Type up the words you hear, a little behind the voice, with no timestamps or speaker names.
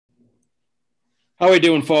How we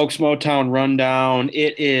doing, folks? Motown Rundown.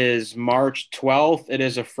 It is March 12th. It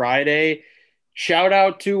is a Friday. Shout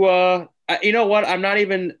out to you know what? I'm not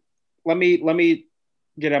even let me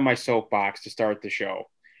get on my soapbox to start the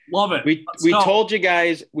show. Love it. We Let's we go. told you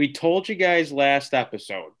guys last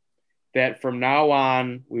episode that from now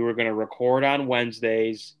on we were going to record on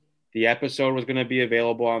Wednesdays. The episode was going to be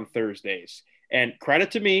available on Thursdays. And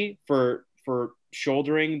credit to me for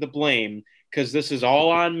shouldering the blame because this is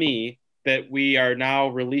all on me that we are now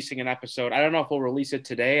releasing an episode. I don't know if we'll release it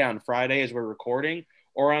today on Friday as we're recording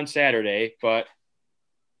or on Saturday, but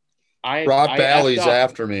Brock I effed Balley's up.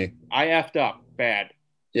 after me. I effed up bad.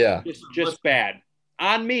 Yeah. Just bad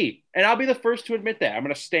on me, and I'll be the first to admit that. I'm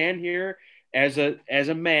going to stand here as a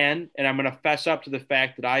man, and I'm going to fess up to the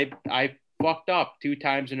fact that I fucked up 2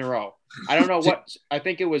 times in a row. I don't know what I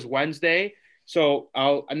think it was Wednesday. So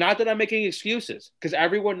I'll not that I'm making excuses because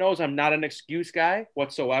everyone knows I'm not an excuse guy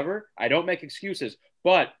whatsoever. I don't make excuses,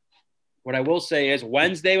 but what I will say is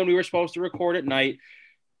Wednesday when we were supposed to record at night,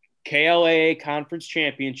 KLA conference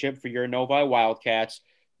championship for your Novi Wildcats.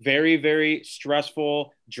 Very, very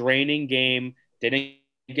stressful, draining game. Didn't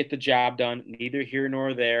get the job done, neither here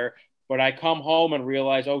nor there. But I come home and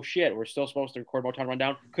realize, oh shit, we're still supposed to record Motown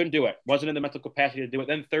Rundown. Couldn't do it. Wasn't in the mental capacity to do it.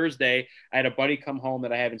 Then Thursday, I had a buddy come home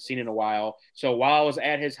that I haven't seen in a while. So while I was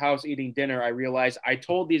at his house eating dinner, I realized I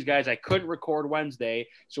told these guys I couldn't record Wednesday,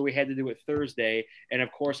 so we had to do it Thursday. And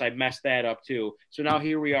of course, I messed that up too. So now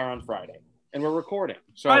here we are on Friday, and we're recording.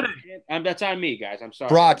 So that's on me, guys. I'm sorry.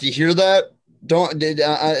 Brock, you hear that?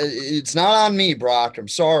 It's not on me, Brock. I'm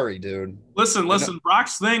sorry, dude. Listen.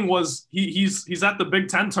 Brock's thing was he's at the Big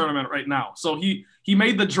Ten tournament right now. So he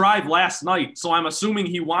made the drive last night. So I'm assuming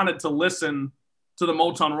he wanted to listen to the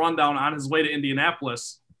Motown Rundown on his way to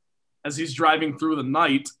Indianapolis as he's driving through the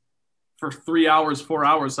night for 3 hours, 4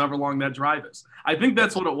 hours, however long that drive is. I think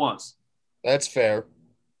that's what it was. That's fair.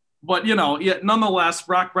 But nonetheless,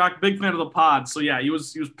 Brock, big fan of the pod. So yeah, he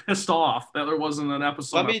was pissed off that there wasn't an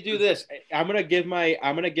episode. Let me do this. I'm gonna give my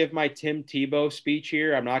Tim Tebow speech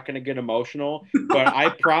here. I'm not gonna get emotional, but I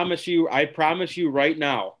promise you right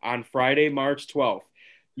now, on Friday, March 12th,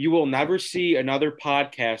 you will never see another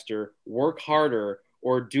podcaster work harder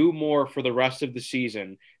or do more for the rest of the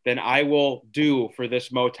season than I will do for this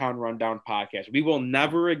Motown Rundown podcast. We will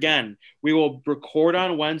never again. We will record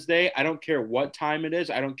on Wednesday. I don't care what time it is.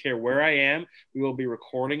 I don't care where I am. We will be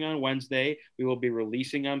recording on Wednesday. We will be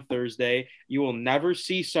releasing on Thursday. You will never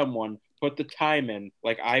see someone put the time in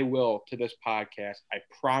like I will to this podcast. I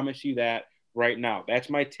promise you that right now. That's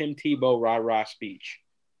my Tim Tebow rah-rah speech.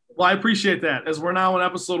 Well, I appreciate that. As we're now in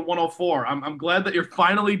episode 104, I'm glad that you're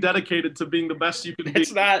finally dedicated to being the best you can be.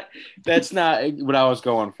 That's not what I was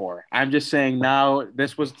going for. I'm just saying now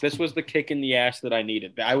this was the kick in the ass that I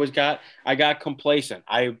needed. I got complacent.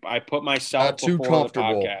 I put myself too before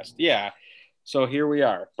comfortable. the podcast. Yeah. So here we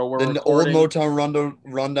are. But we're the recording. Old Motown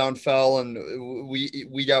rundown fell and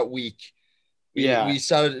we got weak. We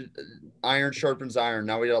started iron sharpens iron.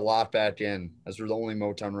 Now we got a lot back in as we're the only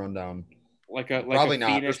Motown Rundown. Probably not.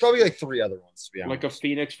 Phoenix, there's probably like 3 other ones, to be honest. Like a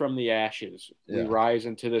phoenix from the ashes. Yeah. We rise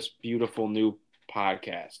into this beautiful new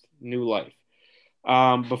podcast, new life.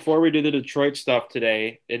 Before we do the Detroit stuff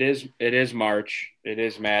today, it is March. It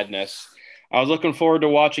is madness. I was looking forward to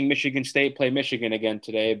watching Michigan State play Michigan again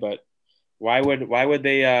today, but why would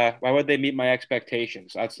they meet my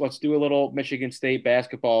expectations? Let's do a little Michigan State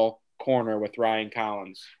basketball corner with Ryan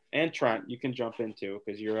Collins. And Trent, you can jump into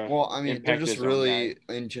because you're they're just really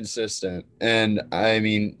inconsistent. And I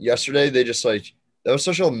mean, yesterday they just that was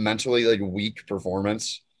such a mentally weak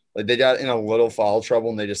performance. Like they got in a little foul trouble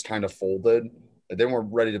and they just kind of folded. Like they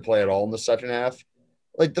weren't ready to play at all in the second half.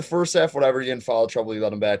 Like the first half, whatever, you get in foul trouble, you let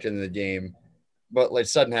them back into the game. But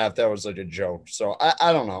second half, that was a joke. So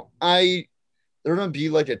I don't know. They're gonna be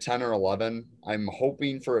a 10 or 11. I'm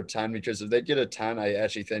hoping for a 10 because if they get a 10, I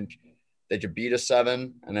actually think they could beat a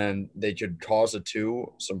 7, and then they could cause a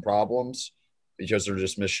 2 some problems because they're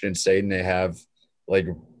just Michigan State and they have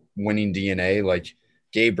winning DNA. Like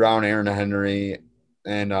Gabe Brown, Aaron Henry,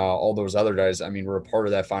 and all those other guys. I mean, we're a part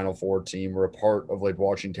of that Final Four team. We're a part of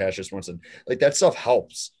watching Cassius Winston. That stuff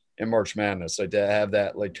helps in March Madness. To have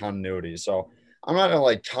that continuity. So I'm not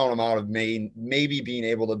gonna count them out of maybe being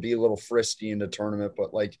able to be a little frisky in the tournament,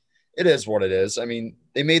 but it is what it is. I mean,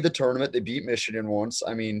 they made the tournament. They beat Michigan once.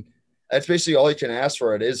 I mean, that's basically all you can ask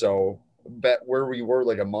for at Izzo. Bet where we were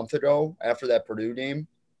a month ago after that Purdue game.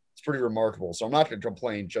 It's pretty remarkable. So I'm not going to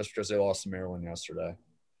complain just because they lost to Maryland yesterday.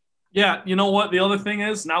 Yeah, you know what? The other thing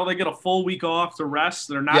is now they get a full week off to rest.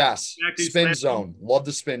 They're not spin zone. Love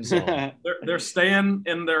the spin zone. They're staying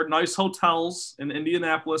in their nice hotels in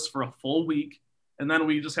Indianapolis for a full week, And then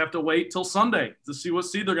we just have to wait till Sunday to see what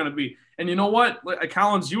seed they're going to be. And you know what?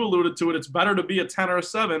 Collins, you alluded to it. It's better to be a 10 or a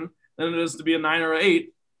 7 than it is to be a 9 or an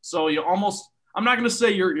 8. So you almost – I'm not going to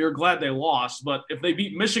say you're glad they lost, but if they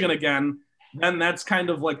beat Michigan again, then that's kind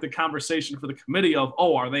of like the conversation for the committee of,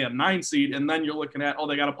 oh, are they a 9 seed? And then you're looking at, oh,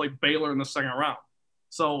 they got to play Baylor in the second round.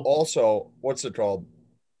 So also, what's it called?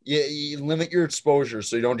 You limit your exposure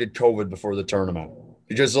so you don't get COVID before the tournament.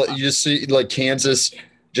 Because you just see like Kansas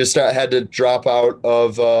just had to drop out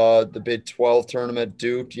of the Big 12 tournament.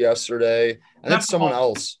 Duke yesterday. I think someone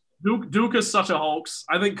else. Duke is such a hoax.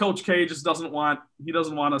 I think Coach K just doesn't want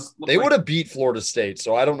us. They would have beat Florida State,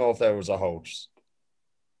 so I don't know if that was a hoax.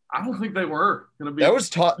 I don't think they were gonna be. That was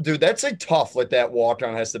tough, dude. That's like tough. Like that walk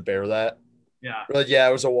on has to bear that. Yeah. Like, yeah,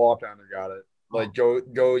 it was a walk on who got it. Like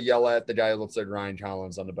go yell at the guy who looks like Ryan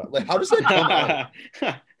Collins on the back. Like, how does that come out?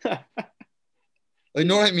 Like, you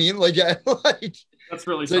know what I mean? Like, yeah, like that's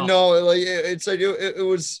really tough. No, like it's like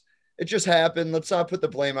it just happened. Let's not put the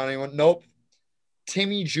blame on anyone. Nope.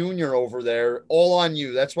 Timmy Jr. over there, all on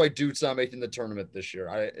you. That's why Duke's not making the tournament this year.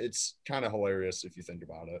 It's kind of hilarious if you think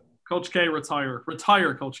about it. Coach K, retire.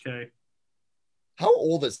 Retire, Coach K. How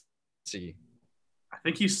old is he? I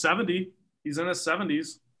think he's 70. He's in his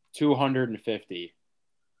 70s. 250.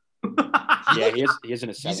 Yeah, he is in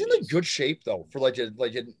his 70s. He's in like good shape though for like a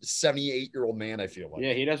 78-year-old man. I feel like.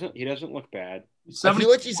 Yeah, he doesn't look bad. I feel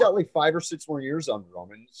like he's got like 5 or 6 more years under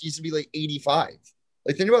him, and he's to be like 85.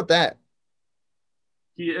 Like, think about that.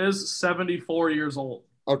 He is 74 years old.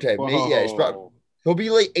 Okay, yeah, he'll be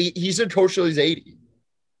like 8. He's a coach till he's 80.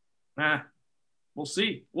 We'll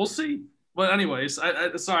see. But anyways,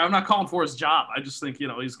 sorry, I'm not calling for his job. I just think he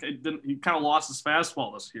kind of lost his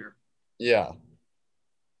fastball this year. Yeah.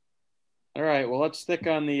 All right. Well, let's stick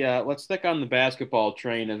on the basketball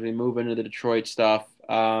train as we move into the Detroit stuff.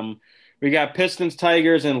 We got Pistons,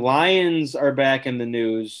 Tigers, and Lions are back in the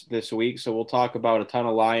news this week, so we'll talk about a ton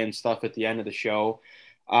of Lions stuff at the end of the show.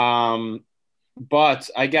 But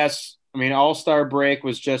I guess, All-Star break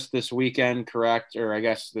was just this weekend, correct? Or I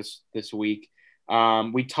guess this week.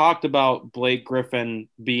 We talked about Blake Griffin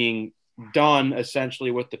being done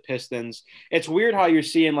essentially with the Pistons. It's weird how you're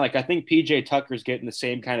seeing, like, I think PJ Tucker's getting the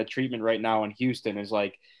same kind of treatment right now in Houston. Is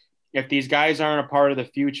like, if these guys aren't a part of the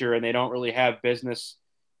future and they don't really have business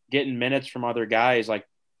getting minutes from other guys, like,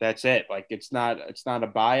 that's it. Like, it's not a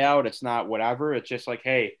buyout. It's not whatever. It's just like,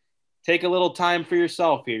 hey, take a little time for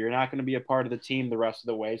yourself here. You're not going to be a part of the team the rest of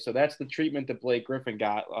the way. So that's the treatment that Blake Griffin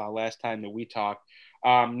got last time that we talked.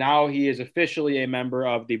 Now he is officially a member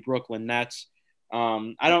of the Brooklyn Nets.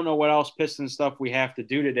 I don't know what else Pistons stuff we have to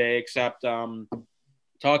do today except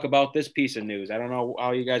talk about this piece of news. I don't know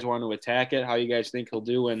how you guys want to attack it, how you guys think he'll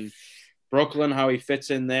do in Brooklyn, how he fits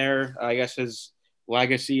in there. I guess his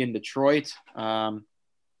legacy in Detroit. Have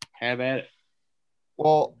at it.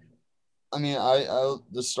 Well, I'll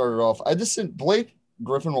just start it off. I just think Blake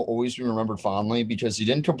Griffin will always be remembered fondly because he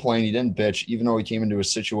didn't complain, he didn't bitch, even though he came into a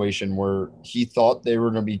situation where he thought they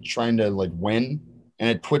were going to be trying to like win, and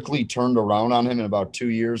it quickly turned around on him in about 2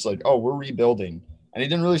 years. Like, oh, we're rebuilding, and he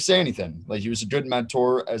didn't really say anything. Like, he was a good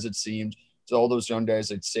mentor, as it seemed, to all those young guys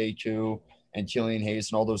like Sekou and Killian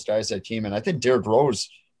Hayes and all those guys that came in. I think Derrick Rose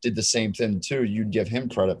did the same thing too. You'd give him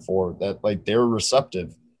credit for that. Like, they were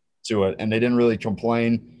receptive to it, and they didn't really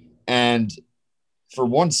complain. And for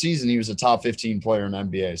one season, he was a top 15 player in the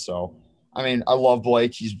NBA. So, I love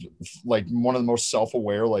Blake. He's like one of the most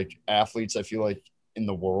self-aware like athletes I feel like in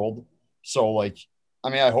the world. So, like,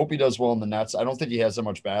 I hope he does well in the Nets. I don't think he has that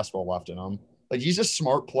much basketball left in him. Like, he's a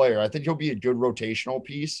smart player. I think he'll be a good rotational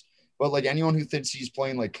piece. But like, anyone who thinks he's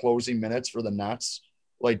playing like closing minutes for the Nets,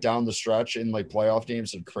 like down the stretch in like playoff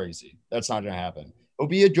games, are crazy. That's not going to happen. He'll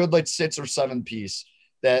be a good like 6 or 7 piece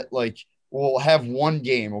that like we'll have one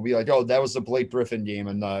game. We'll be like, oh, that was the Blake Griffin game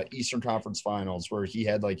in the Eastern Conference Finals where he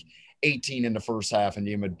had like 18 in the first half and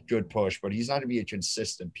gave him a good push, but he's not going to be a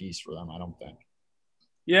consistent piece for them, I don't think.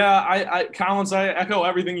 Yeah, Collins, I echo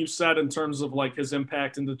everything you said in terms of like his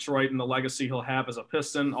impact in Detroit and the legacy he'll have as a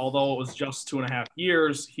Piston. Although it was just 2.5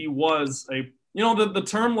 years, he was the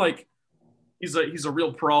term like he's a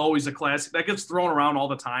real pro, he's a classic, that gets thrown around all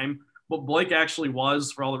the time. But Blake actually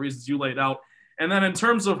was, for all the reasons you laid out. And then in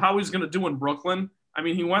terms of how he's going to do in Brooklyn,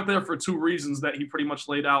 he went there for 2 reasons that he pretty much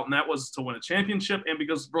laid out, and that was to win a championship and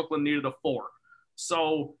because Brooklyn needed a 4.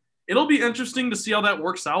 So it'll be interesting to see how that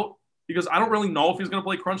works out because I don't really know if he's going to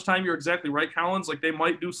play crunch time. You're exactly right, Collins. Like, they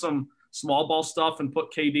might do some small ball stuff and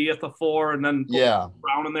put KD at the 4 and then put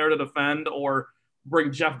Brown in there to defend or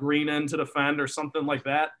bring Jeff Green in to defend or something like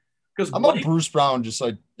that. Because I'm about Bruce Brown just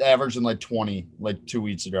like averaging like 20 like 2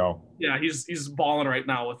 weeks ago. Yeah, he's balling right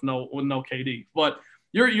now with no KD. But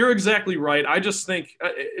You're exactly right. I just think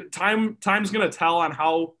time's going to tell on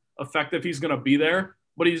how effective he's going to be there.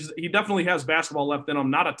 But he definitely has basketball left in him,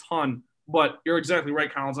 not a ton. But you're exactly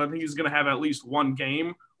right, Collins. I think he's going to have at least one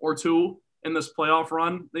game or two in this playoff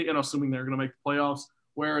run. Assuming they're going to make the playoffs,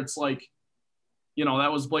 where it's like,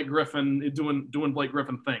 that was Blake Griffin doing Blake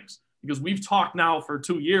Griffin things. Because we've talked now for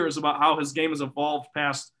 2 years about how his game has evolved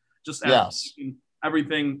past just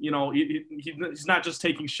everything. He's not just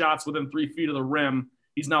taking shots within 3 feet of the rim.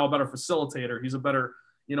 He's now a better facilitator. He's a better,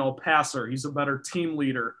 passer. He's a better team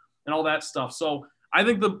leader and all that stuff. So I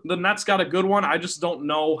think the Nets got a good one. I just don't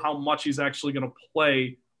know how much he's actually going to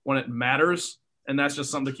play when it matters. And that's just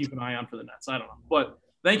something to keep an eye on for the Nets. I don't know. But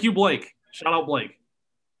thank you, Blake. Shout out, Blake.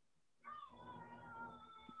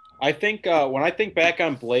 I think when I think back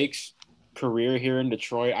on Blake's career here in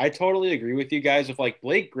Detroit, I totally agree with you guys. If like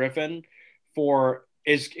Blake Griffin for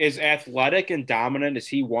is athletic and dominant as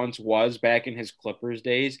he once was back in his Clippers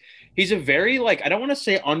days, he's a very I don't want to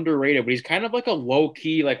say underrated, but he's kind of like a low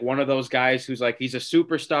key, like one of those guys who's like he's a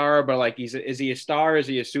superstar, but like is he a star? Is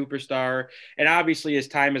he a superstar? And obviously as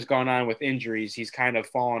time has gone on with injuries, he's kind of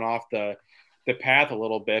fallen off the path a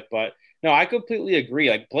little bit. But no, I completely agree.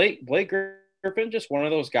 Like Blake Griffin, just one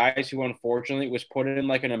of those guys who unfortunately was put in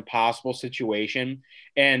like an impossible situation,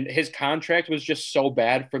 and his contract was just so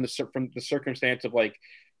bad from the circumstance of like,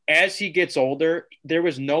 as he gets older, there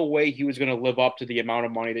was no way he was going to live up to the amount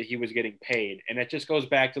of money that he was getting paid. And it just goes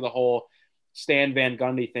back to the whole Stan Van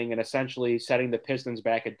Gundy thing and essentially setting the Pistons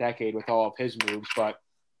back a decade with all of his moves. But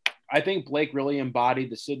I think Blake really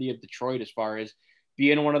embodied the city of Detroit as far as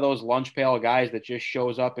being one of those lunch pail guys that just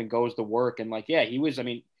shows up and goes to work. And like, yeah, he was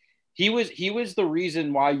the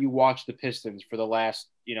reason why you watched the Pistons for the last,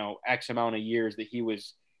 X amount of years that he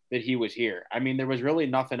was here. I mean, there was really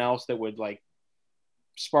nothing else that would like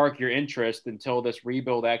spark your interest until this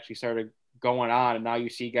rebuild actually started going on. And now you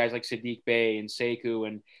see guys like Sadiq Bey and Sekou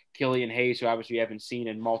and Killian Hayes, who obviously you haven't seen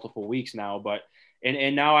in multiple weeks now, but,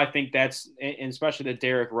 and now I think that's, and especially that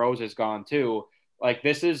Derrick Rose has gone too.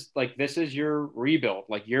 This is your rebuild.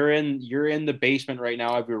 Like you're in the basement right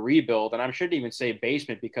now of your rebuild. And I shouldn't even say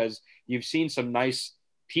basement because you've seen some nice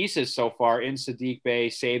pieces so far in Sadiq Bey,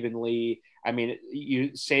 Saban Lee. I mean,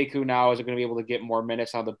 Sekou now is going to be able to get more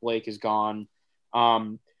minutes now that Blake is gone.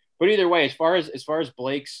 But either way, as far as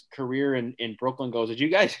Blake's career in Brooklyn goes, did you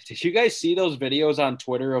guys see those videos on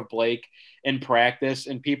Twitter of Blake in practice?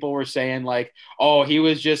 And people were saying like, oh, he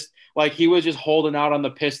was just holding out on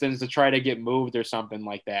the Pistons to try to get moved or something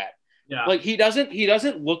like that. Yeah. Like he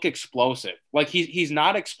doesn't look explosive. Like he's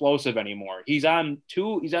not explosive anymore. He's on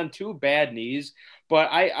two bad knees. But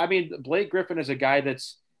I mean, Blake Griffin is a guy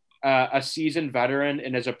that's a seasoned veteran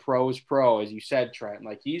and is a pro's pro, as you said, Trent.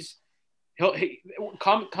 Like he'll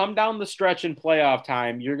come down the stretch in playoff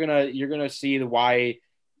time. You're gonna see why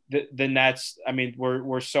the Nets. I mean,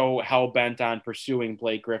 we're so hell bent on pursuing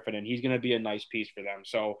Blake Griffin, and he's gonna be a nice piece for them.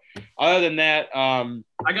 So, other than that,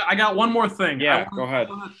 I got one more thing. Yeah, go ahead.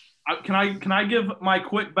 Can I give my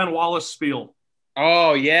quick Ben Wallace spiel?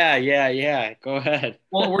 Oh yeah. Go ahead.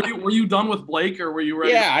 Well, were you done with Blake, or were you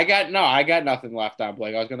ready? Yeah, I got nothing left on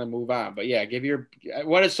Blake. I was gonna move on, but yeah,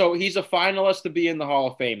 so he's a finalist to be in the Hall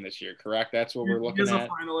of Fame this year, correct? That's what we're looking at.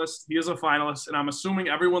 He is a finalist, and I'm assuming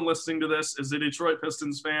everyone listening to this is a Detroit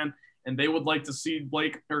Pistons fan, and they would like to see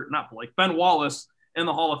Ben Wallace in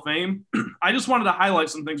the Hall of Fame. I just wanted to highlight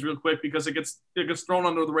some things real quick because it gets thrown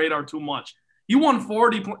under the radar too much. He won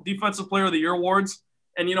 4 Defensive Player of the Year awards.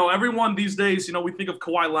 And, everyone these days, we think of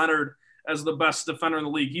Kawhi Leonard as the best defender in the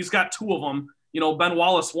league. He's got 2 of them. Ben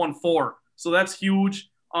Wallace won 4. So that's huge.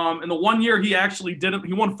 And the 1 year he actually didn't –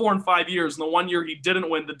 he won 4 in 5 years. And the 1 year he didn't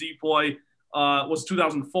win the DPOY was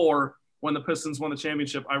 2004 when the Pistons won the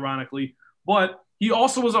championship, ironically. But he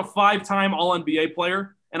also was a 5-time All-NBA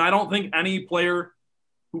player. And I don't think any player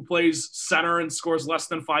who plays center and scores less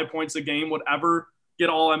than 5 points a game would ever get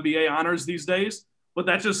All-NBA honors these days. But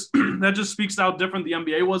that just speaks to how different the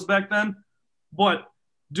NBA was back then. But,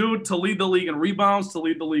 dude, to lead the league in rebounds, to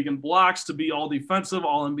lead the league in blocks, to be all defensive,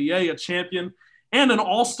 all NBA, a champion, and an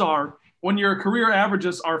all-star when your career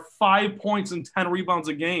averages are 5 points and 10 rebounds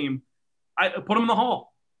a game, I put him in the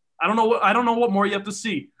Hall. I don't know what more you have to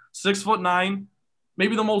see. 6'9",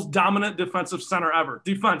 maybe the most dominant defensive center ever.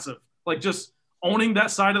 Defensive, like just owning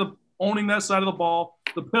that side of the ball.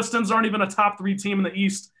 The Pistons aren't even a top 3 team in the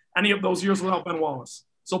East any of those years without Ben Wallace.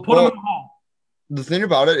 So put him in the Hall. The thing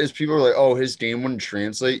about it is people are like, oh, his game wouldn't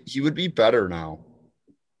translate. He would be better now.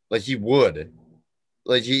 Like he would.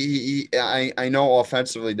 Like I know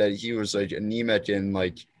offensively that he was like anemic and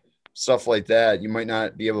like stuff like that. You might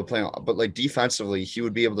not be able to play, but like defensively, he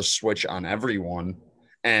would be able to switch on everyone.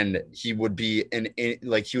 and he would be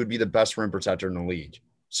he would be the best rim protector in the league.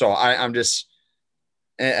 So I'm just,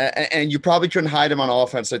 and you probably couldn't hide him on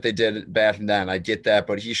offense like they did back then. I get that,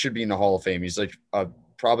 but he should be in the Hall of Fame. He's like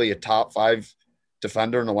probably a top 5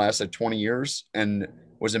 defender in the last like 20 years, and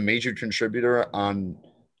was a major contributor on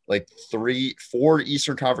like 4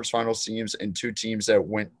 Eastern Conference Finals teams and 2 teams that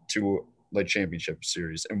went to like championship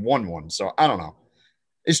series and won one. So I don't know.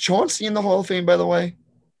 Is Chauncey in the Hall of Fame, by the way?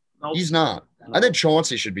 Nope. He's not. I think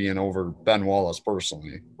Chauncey should be in over Ben Wallace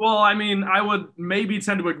personally. Well, I mean, I would maybe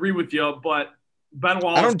tend to agree with you, but Ben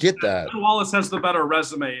Wallace. I don't get that. Ben Wallace has the better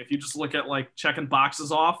resume if you just look at like checking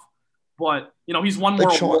boxes off. But he's won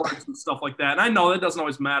more awards and stuff like that. And I know that doesn't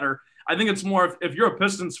always matter. I think it's more if you're a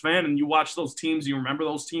Pistons fan and you watch those teams, you remember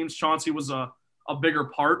those teams. Chauncey was a bigger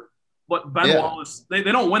part. But Ben Wallace, they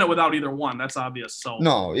don't win it without either one. That's obvious. So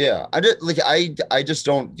no, yeah, I just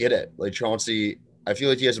don't get it. Like Chauncey, I feel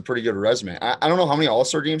like he has a pretty good resume. I don't know how many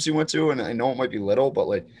All-Star games he went to, and I know it might be little, but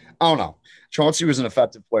like I don't know. Chauncey was an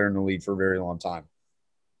effective player in the league for a very long time.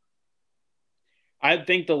 I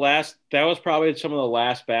think that was probably some of the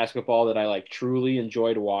last basketball that I like truly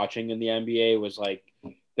enjoyed watching in the NBA was like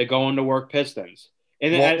the going to work Pistons.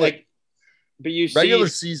 And then but you see regular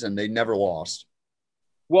season they never lost.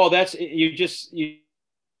 Well, that's you just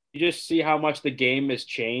see how much the game has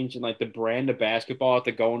changed, and like the brand of basketball that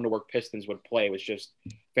the going to work Pistons would play was just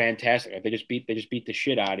fantastic. Like, they just beat the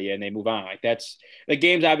shit out of you and they move on. Like that's the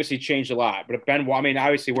game's obviously changed a lot. But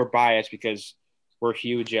obviously we're biased because we're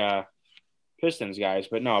huge Pistons guys.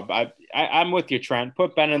 But no, I'm with you, Trent.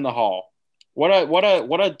 Put Ben in the Hall. What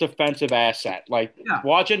a defensive asset. Like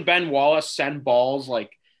watching Ben Wallace send balls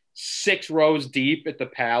like 6 rows deep at the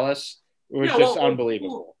Palace. It was just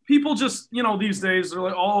unbelievable. People just, these days they're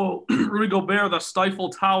like, oh, Rudy Gobert, the Stifle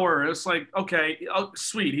Tower. It's like, okay,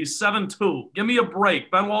 sweet. He's 7'2". Give me a break.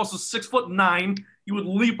 Ben Wallace is 6'9". He would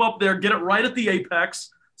leap up there, get it right at the apex.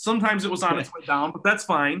 Sometimes it was on its way down, but that's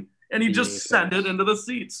fine. And he just sent it into the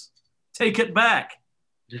seats. Take it back.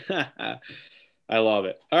 I love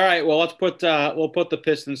it. All right, well, we'll put the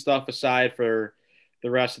Piston stuff aside for the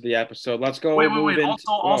rest of the episode. Let's go. Wait.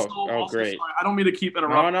 Also, great. Sorry, I don't mean to keep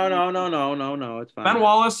interrupting. No. It's fine. Ben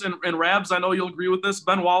Wallace and Rabs, I know you'll agree with this.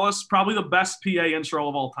 Ben Wallace, probably the best PA intro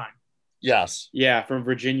of all time. Yes. Yeah, from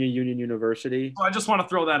Virginia Union University. So I just want to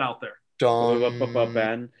throw that out there.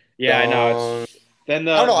 Ben. Yeah, I know. I don't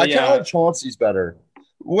know. I kind of like Chauncey's better.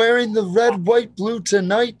 Wearing the red, white, blue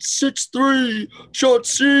tonight. 6'3",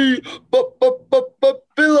 Chauncey,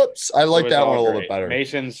 Phillips. I like that one a little bit better.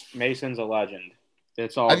 Mason's a legend.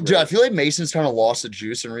 It's all. I feel like Mason's kind of lost the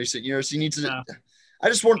juice in recent years. He needs to. Yeah. I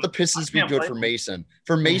just want the Pistons to be good for Mason.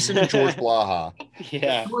 For Mason and George Blaha.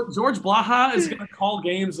 Yeah. George Blaha is going to call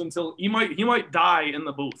games until he might die in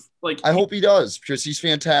the booth. Like I hope he does because he's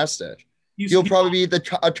fantastic. He'll probably be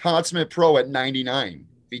a consummate pro at 99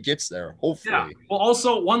 if he gets there. Hopefully. Yeah. Well,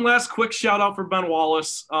 also one last quick shout out for Ben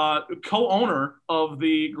Wallace, co-owner of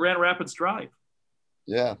the Grand Rapids Drive.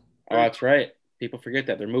 Yeah. Oh, that's right. People forget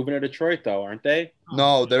that. They're moving to Detroit, though, aren't they?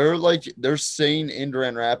 No, they're staying in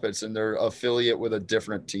Grand Rapids, and they're affiliate with a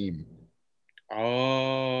different team.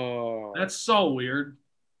 Oh. That's so weird.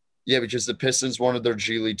 Yeah, because the Pistons wanted their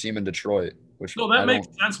G League team in Detroit. That makes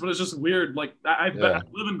sense, but it's just weird. Like, I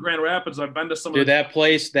live in Grand Rapids. I've been to some of that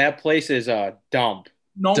place is a dump.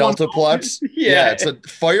 Deltaplex? Yeah, it's a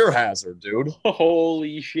fire hazard, dude.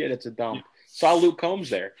 Holy shit, it's a dump. Saw Luke Combs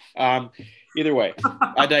there. Either way,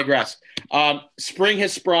 I digress. Spring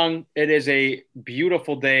has sprung. It is a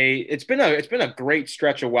beautiful day. It's been a great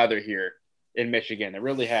stretch of weather here in Michigan. It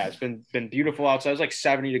really has been beautiful outside. It was like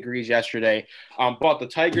 70 degrees yesterday. But the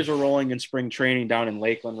Tigers are rolling in spring training down in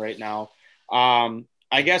Lakeland right now.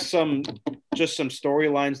 I guess some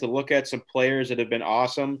storylines to look at, some players that have been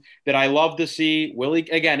awesome that I love to see. Willie,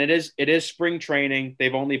 again, it is spring training.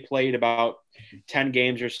 They've only played about 10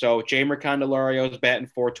 games or so. Jamer Candelario is batting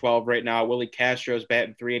 .412 right now. Willie Castro is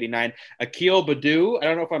batting .389. Akil Baddoo, I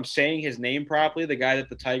don't know if I'm saying his name properly, the guy that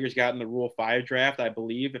the Tigers got in the Rule 5 draft, I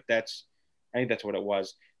think that's what it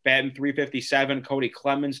was. Batting .357. Cody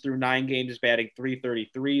Clemens through 9 games is batting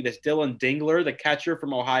 .333. This Dylan Dingler, the catcher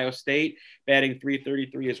from Ohio State, batting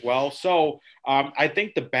 .333 as well. So I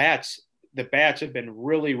think the bats have been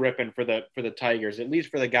really ripping for the Tigers, at least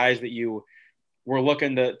for the guys that you were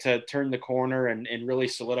looking to turn the corner and really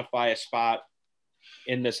solidify a spot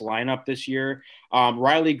in this lineup this year.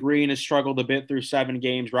 Riley Green has struggled a bit through 7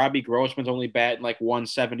 games. Robbie Grossman's only batting like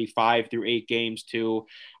 175 through 8 games too.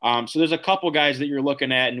 So there's a couple guys that you're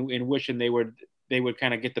looking at and wishing they would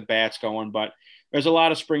kind of get the bats going, but there's a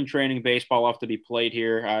lot of spring training baseball left to be played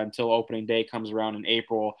here until opening day comes around in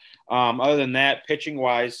April. Other than that, pitching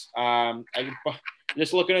wise,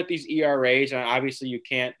 just looking at these ERAs, and obviously you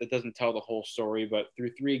can't, that doesn't tell the whole story, but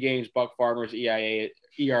through 3 games, Buck Farmer's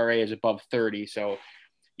ERA is above 30. So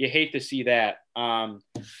you hate to see that.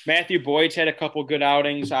 Matthew Boyd's had a couple good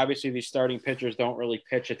outings. Obviously, these starting pitchers don't really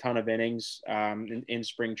pitch a ton of innings in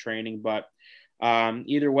spring training, but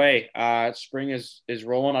either way, spring is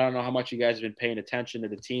rolling. I don't know how much you guys have been paying attention to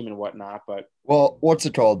the team and whatnot, but well, what's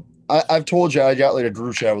it called? I've told you I got like a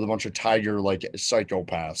group chat with a bunch of Tiger like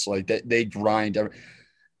psychopaths. Like they grind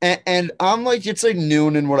and I'm like, it's like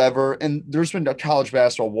noon and whatever. And there's been a college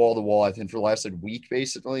basketball wall to wall, I think, for the last like week,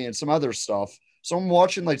 basically, and some other stuff. So I'm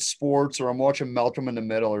watching like sports or I'm watching Malcolm in the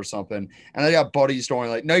Middle or something. And I got buddies going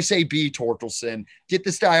like, nice AB, Torkelson. Get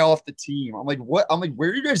this guy off the team. I'm like, what? I'm like, where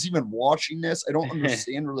are you guys even watching this? I don't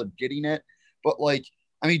understand where they're getting it. But like,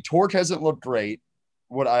 I mean, Torque hasn't looked great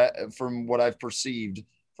from what I've perceived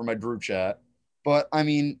from my group chat. But I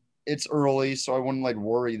mean, it's early, so I wouldn't like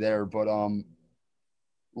worry there. But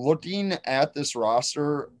looking at this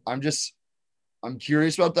roster, I'm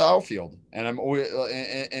curious about the outfield, and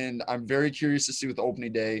I'm very curious to see what the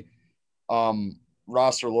opening day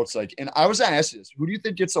roster looks like. And I was going to ask you this: who do you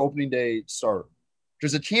think gets the opening day start?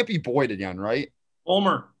 Because it can't be Boyd again, right?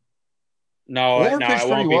 Fulmer. No, it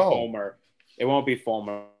won't be Fulmer. It won't be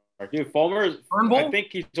Fulmer. Dude, Fulmer. I think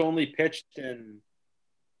he's only pitched in.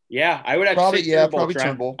 Yeah, I would actually say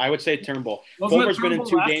Turnbull. I would say Turnbull. Fulmer's been in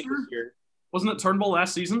 2 games this year. Wasn't it Turnbull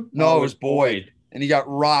last season? No, it was Boyd. And he got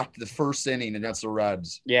rocked the first inning against the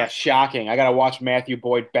Reds. Yeah, shocking. I got to watch Matthew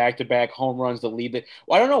Boyd back-to-back home runs to lead it.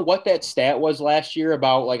 Well, I don't know what that stat was last year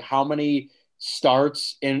about like how many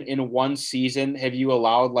starts in one season have you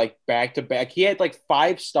allowed like back-to-back. He had like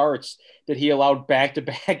 5 starts that he allowed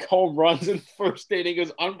back-to-back home runs in the first inning. It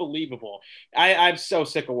was unbelievable. I'm so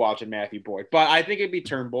sick of watching Matthew Boyd. But I think it'd be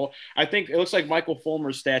Turnbull. I think it looks like Michael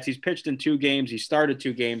Fulmer's stats. He's pitched in 2 games. He started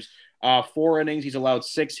 2 games. 4 innings, he's allowed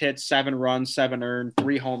 6 hits, 7 runs, 7 earned,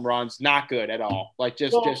 3 home runs. Not good at all. Like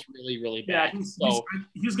just really, really bad. Yeah,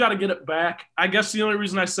 he's got to get it back. I guess the only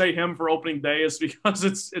reason I say him for opening day is because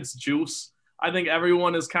it's juice. I think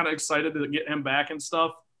everyone is kind of excited to get him back and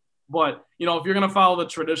stuff. But if you're gonna follow the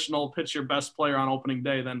traditional pitch your best player on opening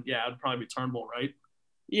day, then yeah, it'd probably be Turnbull, right?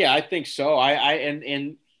 Yeah, I think so.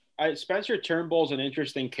 Spencer Turnbull's an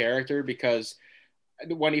interesting character because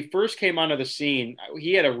when he first came onto the scene,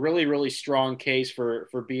 he had a really, really strong case for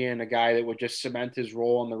being a guy that would just cement his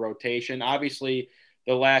role in the rotation. Obviously,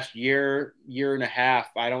 the last year and a half,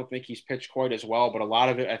 I don't think he's pitched quite as well, but a lot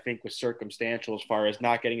of it, I think, was circumstantial as far as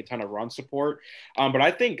not getting a ton of run support. But I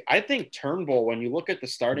think Turnbull, when you look at the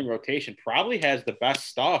starting rotation, probably has the best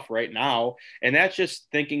stuff right now. And that's just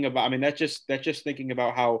thinking about, that's just thinking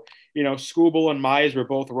about how, Skubal and Mize were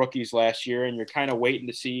both rookies last year, and you're kind of waiting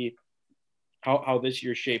to see how this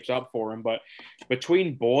year shapes up for him. But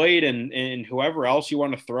between Boyd and whoever else you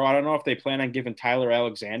want to throw, I don't know if they plan on giving Tyler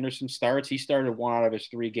Alexander some starts. He started 1 out of his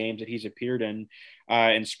 3 games that he's appeared in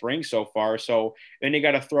spring so far. So then you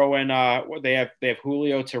got to throw in they have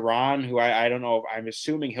Julio Teheran, who I don't know. I'm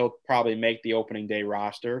assuming he'll probably make the opening day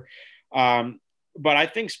roster. But I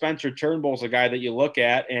think Spencer Turnbull's a guy that you look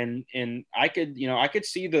at, and I could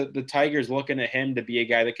see the Tigers looking at him to be a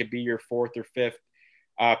guy that could be your 4th or 5th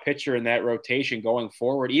pitcher in that rotation going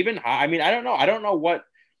forward. I don't know what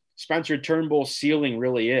Spencer Turnbull's ceiling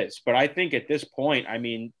really is, but I think at this point,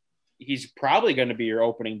 he's probably going to be your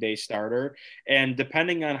opening day starter. And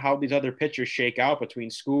depending on how these other pitchers shake out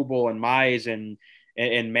between Skubal and Mize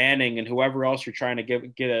and Manning and whoever else you're trying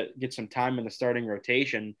to get some time in the starting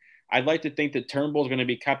rotation, I'd like to think that Turnbull is going to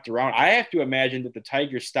be kept around. I have to imagine that the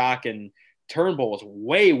Tigers stock and Turnbull is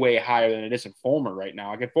way, way higher than it is in Fulmer right now.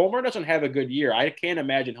 Like if Fulmer doesn't have a good year, I can't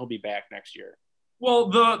imagine he'll be back next year. Well,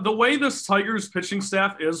 the way this Tigers pitching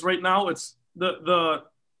staff is right now, it's the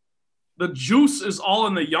juice is all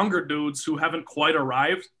in the younger dudes who haven't quite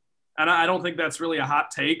arrived. And I don't think that's really a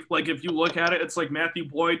hot take. Like if you look at it, it's like Matthew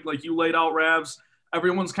Boyd, like you laid out, Ravs.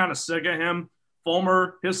 Everyone's kind of sick of him.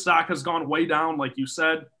 Fulmer, his stock has gone way down, like you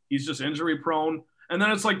said. He's just injury prone. And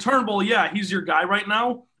then it's like Turnbull, yeah, he's your guy right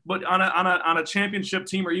now. But on a championship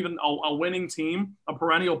team or even a winning team, a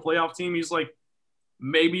perennial playoff team, he's like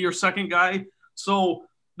maybe your second guy. So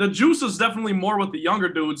the juice is definitely more with the younger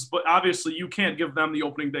dudes, but obviously you can't give them the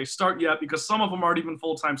opening day start yet because some of them aren't even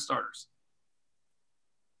full-time starters.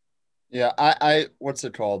 Yeah, I what's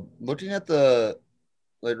it called? Looking at the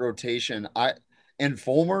rotation, and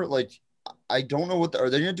Fulmer, I don't know are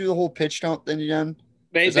they gonna do the whole pitch count thing again?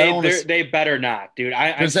 They better not, dude.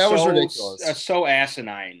 Because that was ridiculous. So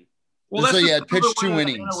asinine. Well, that's pitch 2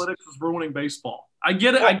 innings. Analytics is ruining baseball. I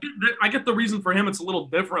get it. I get the reason for him. It's a little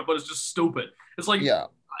different, but it's just stupid. It's like,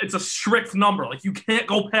 it's a strict number. Like, you can't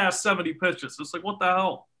go past 70 pitches. It's like, what the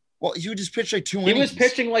hell? Well, he would just pitch like 2 He innings. was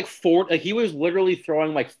pitching like 4. Like he was literally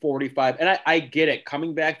throwing like 45. And I get it.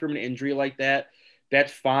 Coming back from an injury like that,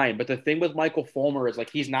 that's fine. But the thing with Michael Fulmer is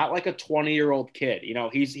like he's not like a 20-year-old kid. You know,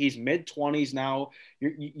 he's mid-20s now.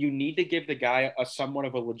 You need to give the guy a somewhat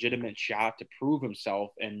of a legitimate shot to prove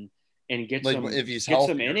himself and get like some if he's get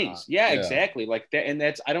healthy some or innings. not. Yeah, exactly. Like that. And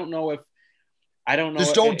that's I don't know.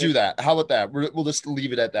 Just don't do that. How about that? We'll just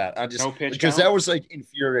leave it at that. No pitch because count? that was like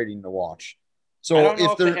infuriating to watch. So I don't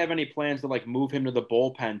know if they they have any plans to like move him to the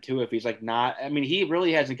bullpen too. If he's like not, I mean, he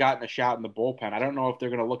really hasn't gotten a shot in the bullpen. I don't know if they're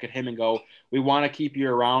going to look at him and go, "We want to keep you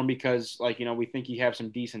around because like we think you have some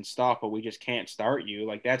decent stuff, but we just can't start you."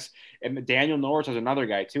 Like that's and Daniel Norris is another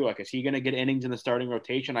guy too. Like, is he going to get innings in the starting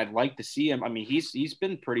rotation? I'd like to see him. I mean, he's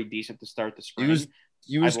been pretty decent to start the spring.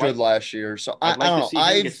 He was good last year. So I'd like I don't to know.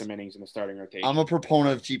 see him get some innings in the starting rotation. I'm a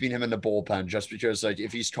proponent of keeping him in the bullpen just because, like,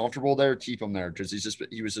 if he's comfortable there, keep him there because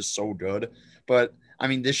he was just so good. But I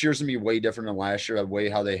mean, this year's gonna be way different than last year. The way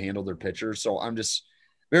how they handled their pitchers. So I'm just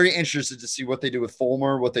very interested to see what they do with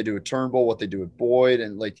Fulmer, what they do with Turnbull, what they do with Boyd,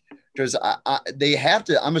 and like because they have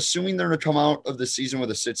to. I'm assuming they're gonna come out of the season with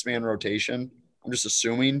a 6-man rotation. I'm just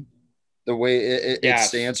assuming the way it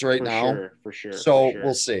stands right now. For sure. So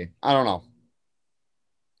we'll see. I don't know.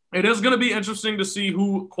 It is going to be interesting to see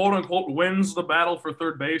who, quote unquote, wins the battle for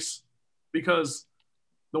third base because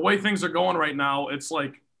the way things are going right now, it's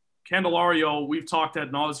like Candelario, we've talked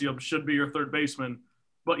ad nauseum, should be your third baseman,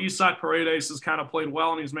 but Isaac Paredes has kind of played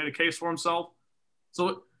well and he's made a case for himself.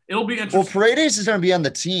 So it'll be interesting. Well, Paredes is going to be on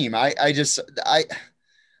the team. I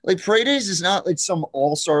like Paredes is not like some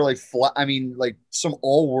all-star, like some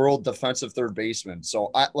all-world defensive third baseman.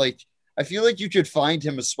 So I feel like you could find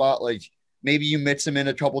him a spot like, maybe you mix him in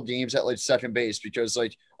a couple games at like second base because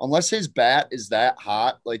like unless his bat is that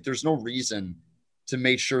hot, like there's no reason to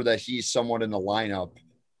make sure that he's somewhat in the lineup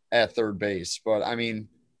at third base. But I mean,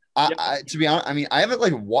 to be honest, I mean, I haven't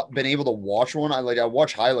been able to watch one. I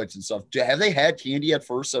watch highlights and stuff. Have they had Candy at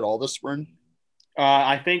first at all this spring?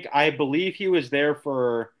 I believe he was there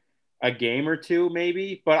for a game or two,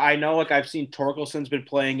 maybe. But I know, like I've seen Torkelson's been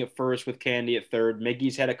playing at first with Candy at third.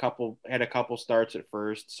 Miggy's had a couple starts at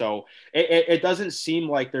first. So it doesn't seem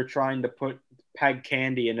like they're trying to peg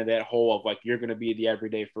Candy into that hole of like you're going to be the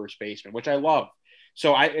everyday first baseman, which I love.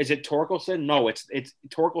 So is it Torkelson? No, it's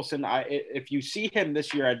Torkelson. If you see him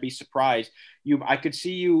this year, I'd be surprised. I could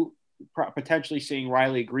see you potentially seeing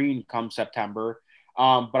Riley Green come September.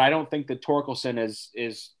 But I don't think that Torkelson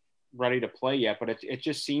is ready to play yet, but it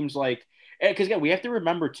just seems like, because again, we have to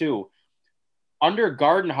remember too, under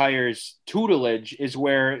Gardenhire's tutelage is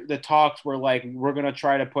where the talks were like, we're going to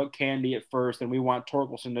try to put Candy at first and we want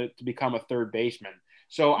Torkelson to become a third baseman.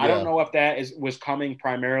 So I don't know if that was coming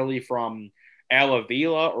primarily from Al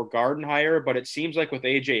Avila or Gardenhire, but it seems like with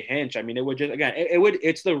AJ Hinch, I mean, it would just, again,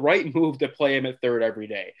 it's the right move to play him at third every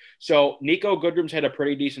day. So Nico Goodrum's had a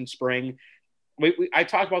pretty decent spring. I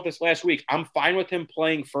talked about this last week. I'm fine with him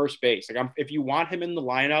playing first base. Like, if you want him in the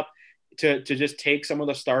lineup to just take some of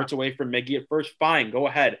the starts away from Miggy at first, fine, go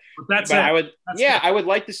ahead. But I would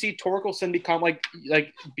like to see Torkelson become like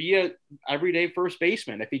be a everyday first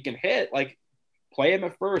baseman. If he can hit, like play him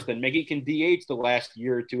at first, and Miggy can DH the last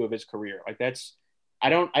year or two of his career. Like I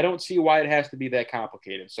don't see why it has to be that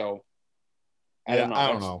complicated. So I don't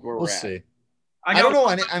know. We'll see. I don't know.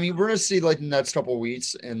 I mean, we're gonna see like the next couple of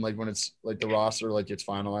weeks and like when it's like the roster like gets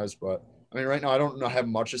finalized. But I mean, right now I don't have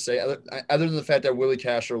much to say other than the fact that Willie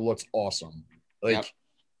Castro looks awesome. Like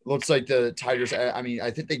looks like the Tigers. I mean, I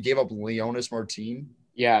think they gave up Leonis Martin.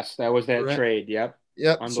 Yes, that was that trade. Yep.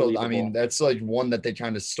 So I mean, that's like one that they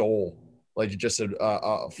kind of stole. Like just a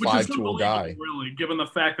 5-tool guy. Really, given the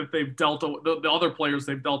fact that they've dealt the other players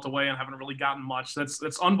they've dealt away and haven't really gotten much. That's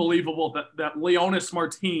unbelievable that Leonis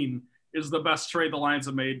Martin is the best trade the Lions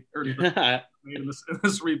have made in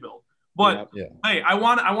this rebuild. But hey, I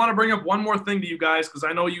want to bring up one more thing to you guys because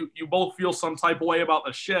I know you both feel some type of way about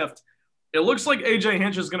the shift. It looks like AJ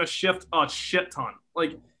Hinch is going to shift a shit ton.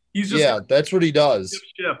 Like he's just that's what he does.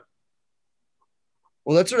 Shift.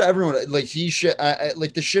 Well, that's what everyone like.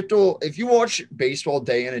 Like the shift will. If you watch baseball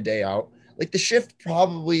day in and day out, like the shift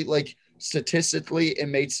probably like statistically it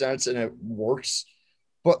made sense and it works.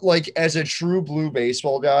 But like as a true blue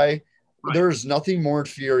baseball guy. Right. There's nothing more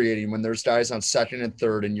infuriating when there's guys on second and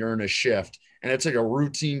third and you're in a shift and it's like a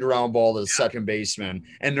routine ground ball to the second baseman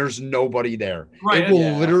and there's nobody there. Right. It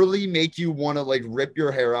will literally make you want to like rip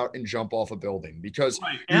your hair out and jump off a building because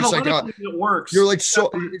you're just like, it works. You're like,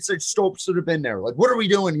 so it's like Stokes should have been there. Like, what are we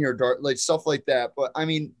doing here, Dart? Like stuff like that. But I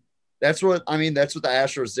mean, That's what the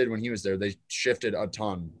Astros did when he was there. They shifted a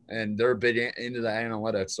ton, and they're big into the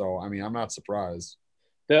analytics. So I mean, I'm not surprised.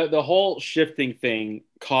 The whole shifting thing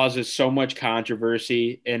causes so much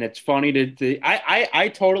controversy, and it's funny I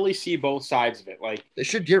totally see both sides of it. Like they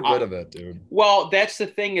should get rid of it, dude. Well, that's the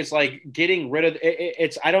thing is like getting rid of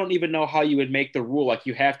it's. I don't even know how you would make the rule. Like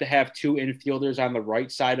you have to have two infielders on the right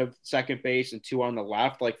side of second base and two on the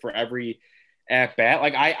left, like for every at bat.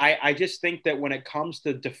 Like I just think that when it comes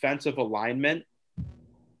to defensive alignment,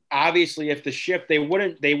 obviously if the shift they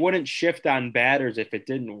wouldn't shift on batters if it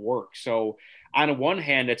didn't work. So on one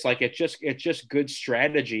hand, it's like it's just good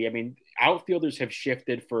strategy. I mean, outfielders have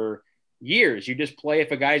shifted for years. You just play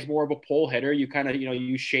if a guy's more of a pull hitter, you kind of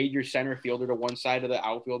you shade your center fielder to one side of the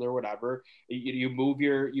outfield or whatever. You move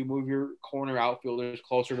your corner outfielders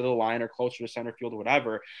closer to the line or closer to center field or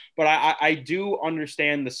whatever. But I do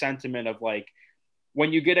understand the sentiment of like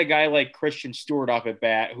when you get a guy like Christian Stewart up at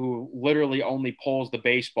bat who literally only pulls the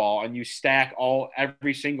baseball and you stack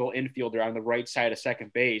every single infielder on the right side of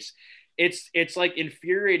second base. It's like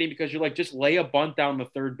infuriating because you're like, just lay a bunt down the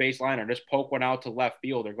third base line or just poke one out to left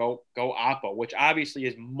field or go oppo, which obviously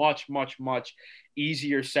is much, much, much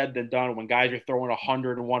easier said than done when guys are throwing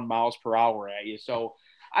 101 miles per hour at you. So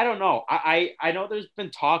I don't know. I know there's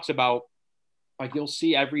been talks about like you'll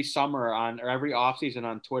see every summer or every offseason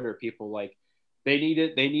on Twitter, people like they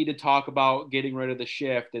need to talk about getting rid of the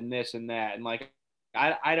shift and this and that. And like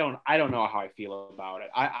I don't know how I feel about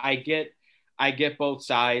it. I get both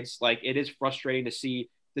sides. Like it is frustrating to see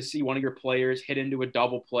one of your players hit into a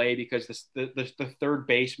double play because the third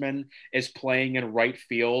baseman is playing in right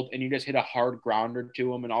field and you just hit a hard grounder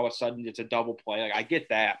to him and all of a sudden it's a double play. Like I get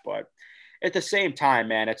that, but at the same time,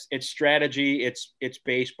 man, it's strategy, it's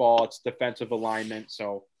baseball, it's defensive alignment.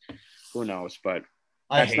 So who knows? But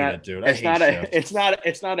I hate it, dude. It's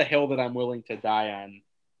not a hill that I'm willing to die on.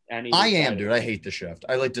 I am, dude. I hate the shift.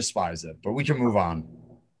 I despise it, but we can move on.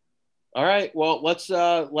 All right. Well, let's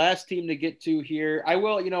last team to get to here. I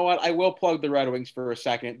will plug the Red Wings for a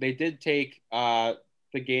second. They did take the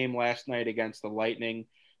game last night against the Lightning.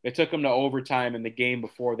 It took them to overtime in the game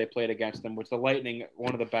before they played against them, which the Lightning,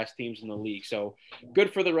 one of the best teams in the league. So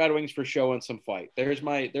good for the Red Wings for showing some fight. There's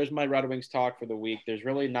my Red Wings talk for the week. There's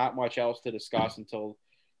really not much else to discuss until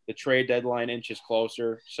the trade deadline inches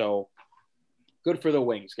closer. So good for the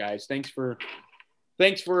Wings, guys. Thanks for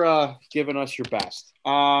giving us your best.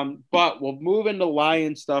 But we'll move into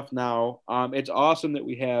Lion stuff now. It's awesome that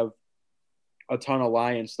we have a ton of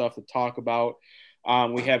Lion stuff to talk about.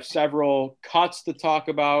 We have several cuts to talk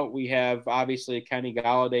about. We have obviously Kenny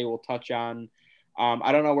Galladay we'll touch on.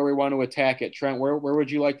 I don't know where we want to attack it. Trent, where would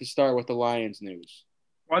you like to start with the Lions news?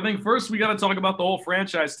 Well, I think first we got to talk about the whole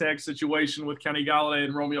franchise tag situation with Kenny Galladay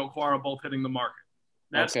and Romeo Okwara both hitting the market.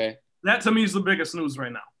 That to me is the biggest news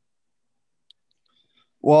right now.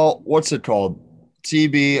 Well, what's it called?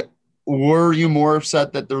 TB, were you more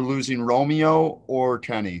upset that they're losing Romeo or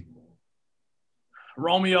Kenny?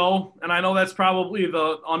 Romeo, and I know that's probably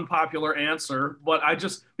the unpopular answer, but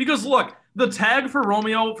because look, the tag for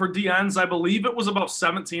Romeo for DNs, I believe it was about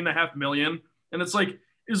 $17.5 million. And it's like,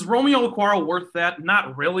 is Romeo Okwara worth that?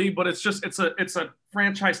 Not really, but it's a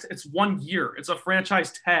franchise. It's 1 year. It's a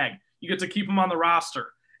franchise tag. You get to keep him on the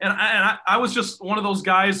roster. And I was just one of those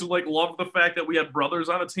guys who like loved the fact that we had brothers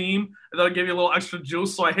on a team and that'll give you a little extra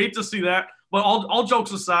juice. So I hate to see that. But all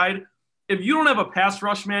jokes aside, if you don't have a pass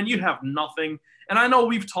rush, man, you have nothing. And I know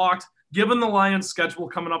we've talked, given the Lions' schedule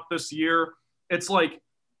coming up this year, it's like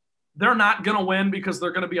they're not going to win because they're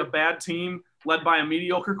going to be a bad team led by a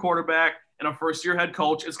mediocre quarterback and a first-year head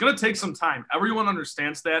coach. It's going to take some time. Everyone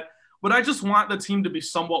understands that. But I just want the team to be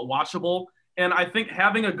somewhat watchable. And I think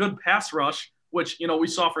having a good pass rush, which, we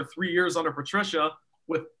saw for 3 years under Patricia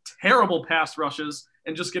with terrible pass rushes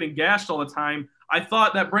and just getting gashed all the time, I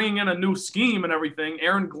thought that bringing in a new scheme and everything,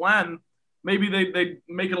 Aaron Glenn, maybe they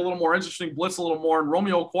make it a little more interesting, blitz a little more, and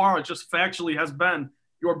Romeo Okwara just factually has been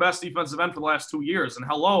your best defensive end for the last 2 years. And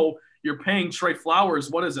hello, you're paying Trey Flowers,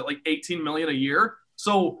 what is it, like $18 million a year?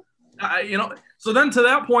 So, so then to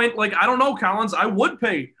that point, like, I don't know, Collins, I would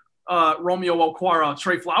pay Romeo Okwara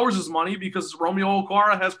Trey Flowers' money because Romeo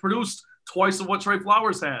Okwara has produced twice of what Trey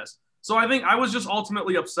Flowers has. So I think I was just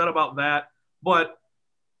ultimately upset about that. But,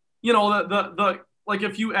 like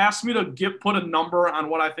if you asked me to put a number on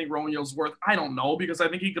what I think Romeo's worth, I don't know, because I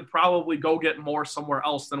think he could probably go get more somewhere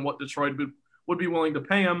else than what Detroit would be willing to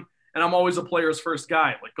pay him. And I'm always a player's first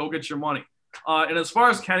guy. Like, go get your money. And as far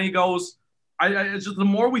as Kenny goes, it's just the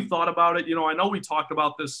more we thought about it, I know we talked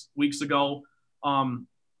about this weeks ago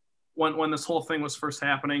when this whole thing was first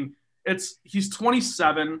happening. He's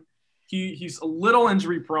 27. He's a little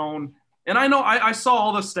injury prone. And I know I saw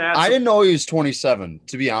all the stats. I didn't know he was 27,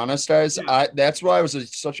 to be honest, guys. Yeah. That's why I was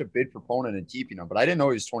such a big proponent in keeping him, but I didn't know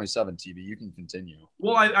he was 27, TB. You can continue.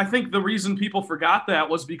 Well, I think the reason people forgot that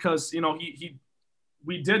was because,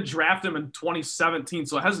 we did draft him in 2017.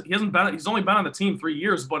 So he's only been on the team 3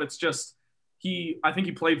 years, but it's just, I think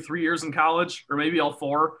he played 3 years in college, or maybe all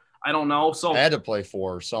 4. I don't know. So I had to play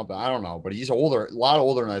 4 or something. I don't know, but he's older, a lot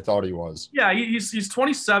older than I thought he was. Yeah, he's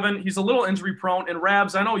 27. He's a little injury prone. And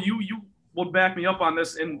Rabs, I know you would back me up on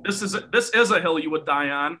this, and this is a hill you would die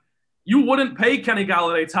on. You wouldn't pay Kenny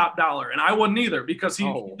Galladay top dollar, and I wouldn't either, because he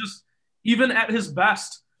just, even at his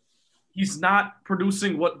best, he's not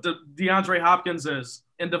producing what DeAndre Hopkins is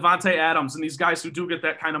and Devontae Adams and these guys who do get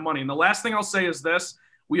that kind of money. And the last thing I'll say is this: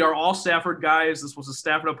 we are all Stafford guys. This was a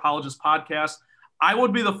Stafford Apologist podcast. I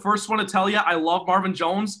would be the first one to tell you I love Marvin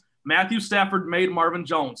Jones. Matthew Stafford made Marvin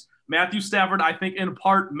Jones. Matthew Stafford, I think, in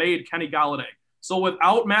part, made Kenny Galladay. So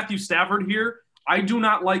without Matthew Stafford here, I do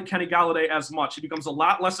not like Kenny Galladay as much. He becomes a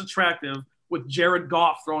lot less attractive with Jared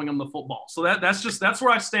Goff throwing him the football. So that's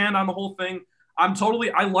where I stand on the whole thing.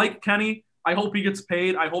 I like Kenny. I hope he gets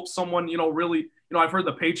paid. I hope someone, really, I've heard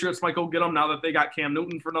the Patriots might go get him now that they got Cam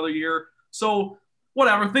Newton for another year. So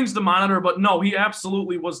whatever, things to monitor. But no, he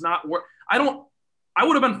absolutely was not I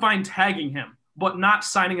would have been fine tagging him, but not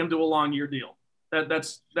signing him to a long year deal.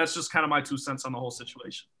 That's just kind of my 2 cents on the whole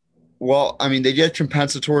situation. Well, I mean, they get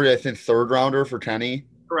compensatory, I think, 3rd rounder for Kenny.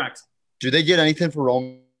 Correct. Do they get anything for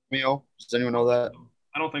Romeo? Does anyone know that?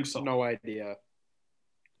 I don't think so. No idea.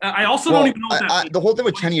 I also don't even know what that means. The whole thing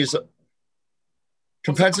with Kenny is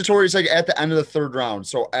compensatory is like at the end of the 3rd round.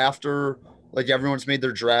 So after like everyone's made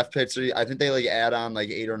their draft picks, I think they like add on like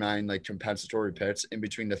 8 or 9 like compensatory picks in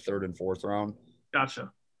between the 3rd and 4th round.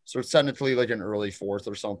 Gotcha. So it's technically like an early 4th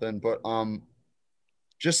or something. But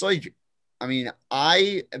just like, I mean,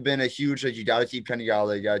 I have been a huge, like, you got to keep Kenny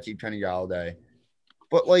Galladay.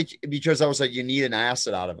 But, like, because I was like, you need an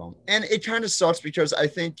asset out of him. And it kind of sucks because I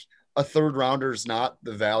think a 3rd rounder is not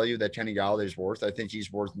the value that Kenny Galladay is worth. I think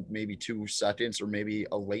he's worth maybe 2 seconds or maybe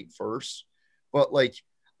a late 1st. But, like,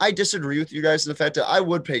 I disagree with you guys in the fact that I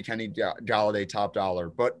would pay Kenny Galladay top dollar.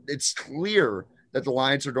 But it's clear that the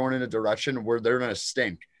Lions are going in a direction where they're going to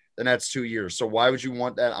stink the next 2 years. So why would you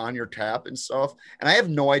want that on your cap and stuff? And I have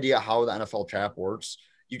no idea how the NFL cap works.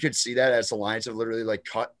 You could see that as the Lions have literally like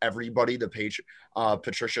cut everybody the page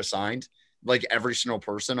Patricia signed, like every single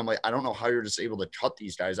person. I'm like, I don't know how you're just able to cut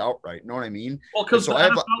these guys outright. You know what I mean? Well, because the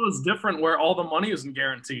NFL is different where all the money isn't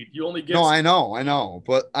guaranteed. You only get. No, I know.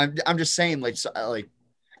 But I'm just saying, like,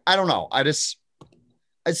 I don't know.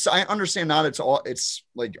 I understand not it's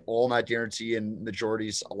like all not guarantee, and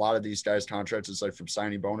majorities, a lot of these guys' contracts is like from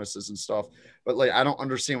signing bonuses and stuff, but like I don't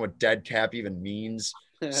understand what dead cap even means,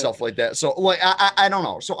 stuff like that. So like I don't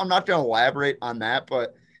know. So I'm not gonna elaborate on that,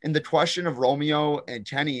 but in the question of Romeo and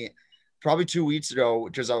Kenny, probably 2 weeks ago,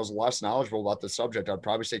 because I was less knowledgeable about the subject, I'd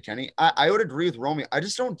probably say Kenny. I would agree with Romeo. I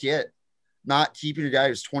just don't get not keeping a guy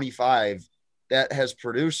who's 25 that has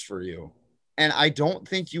produced for you. And I don't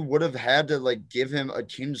think you would have had to like give him a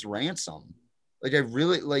king's ransom. Like I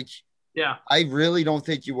really don't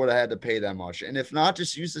think you would have had to pay that much. And if not,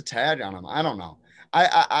 just use the tag on him. I don't know.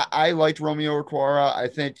 I liked Romeo Okwara. I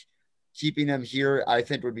think keeping him here, I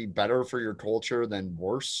think would be better for your culture than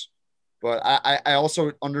worse. But I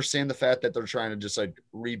also understand the fact that they're trying to just like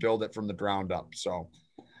rebuild it from the ground up. So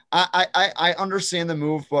I understand the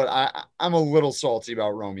move, but I'm a little salty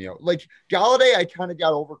about Romeo. Like Galladay, I kind of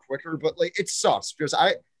got over quicker, but like it sucks because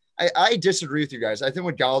I disagree with you guys. I think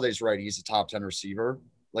when Galladay's right, he's a top 10 receiver.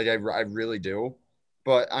 Like I really do.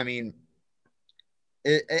 But I mean,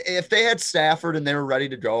 if they had Stafford and they were ready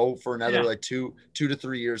to go for another like 2 to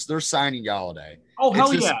 3 years, they're signing Galladay. Oh,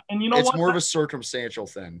 hell yeah. And you know it's more of a circumstantial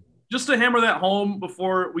thing. Just to hammer that home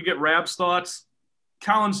before we get Rab's thoughts,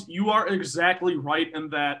 Collins, you are exactly right in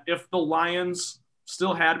that if the Lions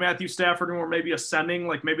still had Matthew Stafford and were maybe ascending,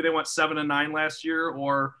 like maybe they went 7-9 last year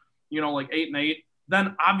or, like 8-8,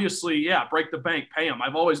 then obviously, break the bank, pay him.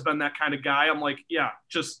 I've always been that kind of guy. I'm like,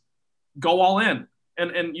 just go all in.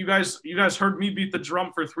 And you guys heard me beat the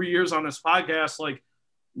drum for 3 years on this podcast. Like,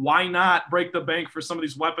 why not break the bank for some of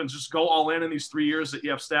these weapons? Just go all in these 3 years that you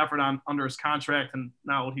have Stafford on under his contract, and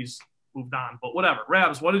now he's moved on. But whatever.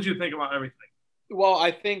 Rabs, what did you think about everything? Well,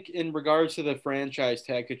 I think in regards to the franchise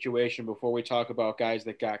tag situation, before we talk about guys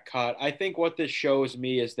that got cut, I think what this shows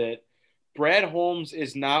me is that Brad Holmes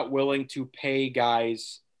is not willing to pay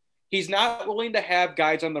guys. He's not willing to have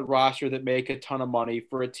guys on the roster that make a ton of money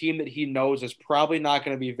for a team that he knows is probably not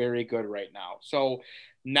going to be very good right now. So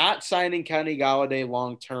not signing Kenny Galladay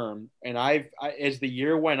long-term. And as the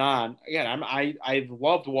year went on, again, I've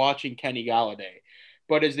loved watching Kenny Galladay.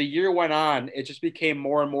 But as the year went on, it just became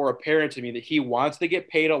more and more apparent to me that he wants to get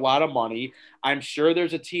paid a lot of money. I'm sure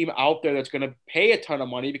there's a team out there that's going to pay a ton of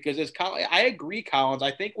money because I agree, Collins.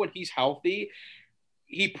 I think when he's healthy,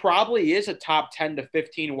 he probably is a top 10 to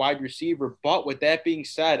 15 wide receiver. But with that being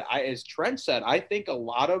said, as Trent said, I think a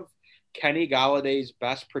lot of Kenny Galladay's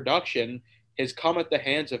best production has come at the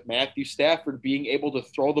hands of Matthew Stafford being able to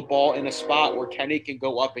throw the ball in a spot where Kenny can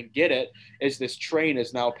go up and get it as this train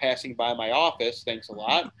is now passing by my office. Thanks a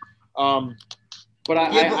lot. I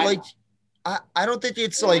don't think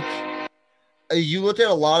it's like you look at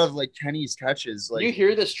a lot of like Kenny's catches. Like you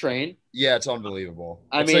hear this train? Yeah, it's unbelievable.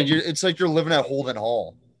 It's like you're living at Holden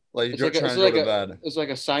Hall. Like you're trying to go to bed. It's like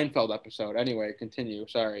a Seinfeld episode. Anyway, continue.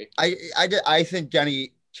 Sorry. I think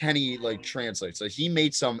Kenny like translates. Like he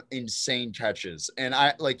made some insane catches, and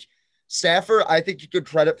I like Stafford. I think you could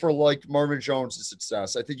credit for like Marvin Jones'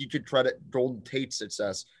 success. I think you could credit Golden Tate's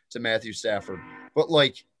success to Matthew Stafford. But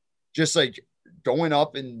like, just like going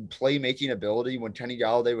up in playmaking ability when Kenny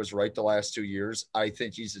Galladay was right the last 2 years, I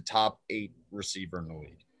think he's a top 8 receiver in the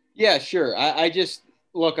league. Yeah, sure. I just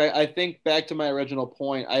look. I think back to my original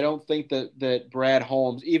point. I don't think that Brad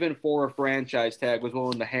Holmes, even for a franchise tag, was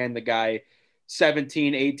willing to hand the guy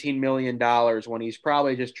 $17-18 million when he's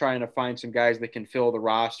probably just trying to find some guys that can fill the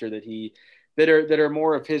roster that are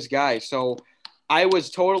more of his guys. So I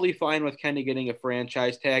was totally fine with Kenny getting a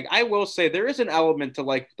franchise tag. I will say there is an element to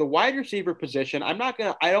like the wide receiver position. I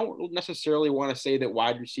don't necessarily want to say that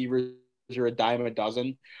wide receivers are a dime a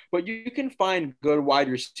dozen, but you can find good wide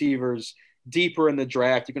receivers deeper in the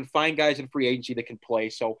draft. You can find guys in free agency that can play.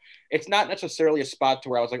 So it's not necessarily a spot to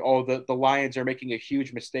where I was like, oh, the Lions are making a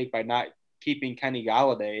huge mistake by not keeping Kenny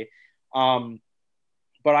Galladay.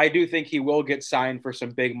 But I do think he will get signed for some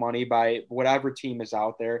big money by whatever team is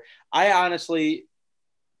out there. I honestly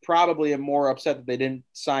probably am more upset that they didn't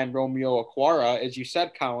sign Romeo Okwara. As you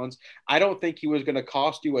said, Collins, I don't think he was going to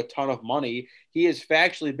cost you a ton of money. He has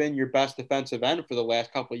factually been your best defensive end for the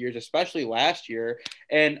last couple of years, especially last year.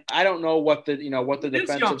 And I don't know what the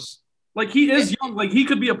defensive – like he is young. Like he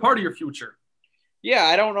could be a part of your future. Yeah,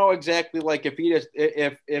 I don't know exactly like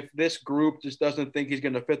if this group just doesn't think he's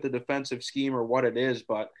going to fit the defensive scheme or what it is,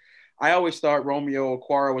 but I always thought Romeo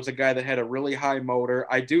Okwara was a guy that had a really high motor.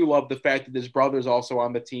 I do love the fact that his brother's also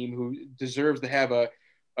on the team who deserves to have a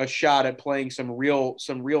shot at playing some real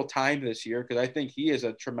time this year because I think he is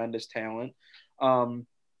a tremendous talent.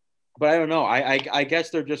 But I don't know. I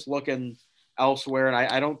guess they're just looking elsewhere, and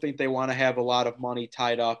I don't think they want to have a lot of money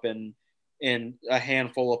tied up in a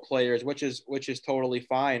handful of players, which is totally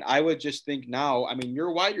fine. I would just think now, I mean,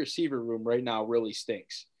 your wide receiver room right now really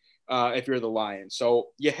stinks if you're the Lions. So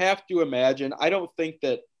you have to imagine, I don't think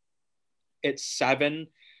that at 7,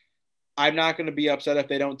 I'm not going to be upset if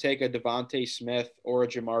they don't take a Devontae Smith or a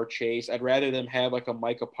Jamar Chase. I'd rather them have like a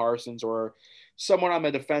Micah Parsons or someone on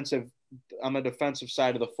the defensive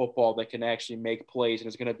side of the football that can actually make plays and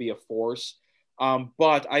is going to be a force.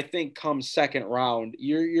 But I think come second round,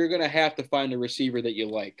 you're going to have to find a receiver that you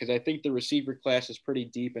like because I think the receiver class is pretty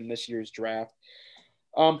deep in this year's draft.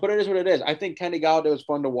 But it is what it is. I think Kenny Galladay was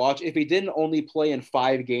fun to watch. If he didn't only play in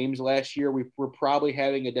 5 games last year, we're probably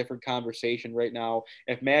having a different conversation right now.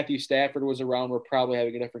 If Matthew Stafford was around, we're probably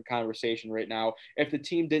having a different conversation right now. If the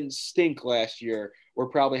team didn't stink last year, we're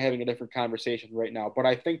probably having a different conversation right now. But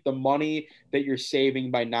I think the money that you're saving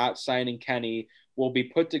by not signing Kenny will be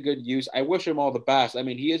put to good use. I wish him all the best. I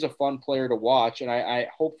mean, he is a fun player to watch, and I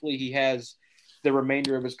hopefully he has the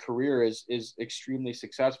remainder of his career is extremely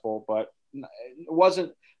successful, but it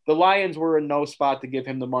wasn't – the Lions were in no spot to give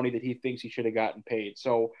him the money that he thinks he should have gotten paid.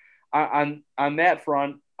 So on that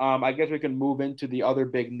front, I guess we can move into the other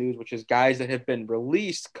big news, which is guys that have been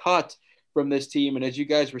released, cut from this team. And as you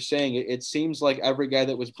guys were saying, it seems like every guy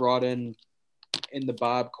that was brought in the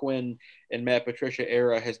Bob Quinn and Matt Patricia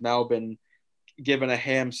era has now been given a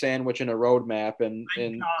ham sandwich and a roadmap and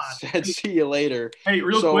said, see you later. Hey,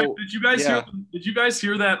 quick, did you guys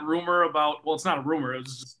hear that rumor about, well, it's not a rumor, it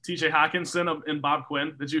was just TJ Hawkinson and Bob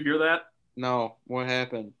Quinn. Did you hear that? No, what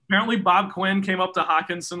happened? Apparently Bob Quinn came up to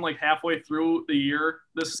Hawkinson like halfway through the year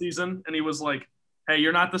this season, and he was like, hey,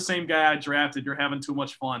 you're not the same guy I drafted. You're having too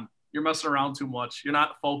much fun. You're messing around too much. You're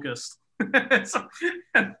not focused. So,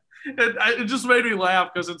 it just made me laugh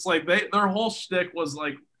because it's like their whole shtick was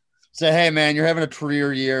like, say, hey, man, you're having a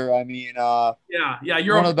career year. I mean,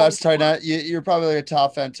 you're one of the best tight end. You're probably like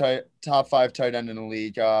a top 5 tight end in the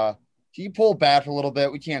league. Can you pull back a little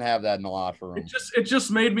bit? We can't have that in the locker room. It just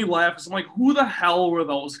made me laugh. I'm like, who the hell were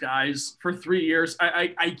those guys for 3 years?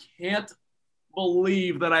 I can't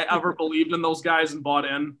believe that I ever believed in those guys and bought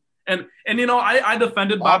in. And you know, I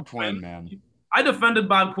defended Bob Quinn, man. I defended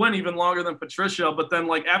Bob Quinn even longer than Patricia, but then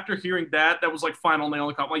like after hearing that was like final nail in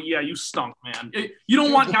the coffin. Like, yeah, you stunk, man. You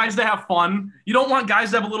don't want guys to have fun. You don't want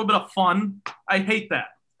guys to have a little bit of fun. I hate that.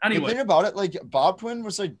 Anyway, the thing about it, like Bob Quinn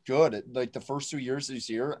was like good at like the first 2 years he's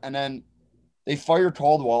here, and then they fired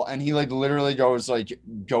Caldwell, and he like literally goes like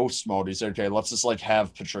ghost mode. He said, "Okay, let's just like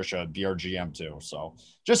have Patricia be our GM too." So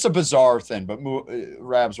just a bizarre thing. But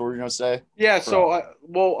Rabs, what were you gonna say? Yeah, so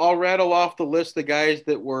I'll rattle off the list of guys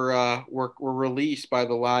that were released by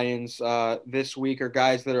the Lions this week, or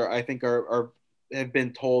guys that I think have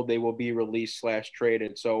been told they will be released /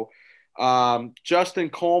 traded. So Justin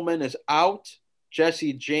Coleman is out.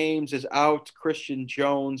 Jesse James is out. Christian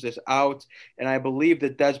Jones is out. And I believe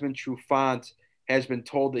that Desmond Trufant has been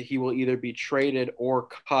told that he will either be traded or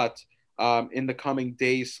cut in the coming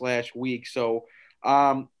days / week. So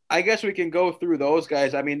I guess we can go through those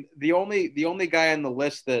guys. I mean, the only guy on the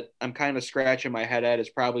list that I'm kind of scratching my head at is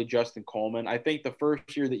probably Justin Coleman. I think the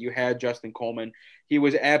first year that you had Justin Coleman, he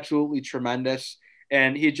was absolutely tremendous.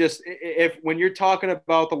 And he just, when you're talking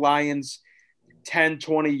about the Lions 10,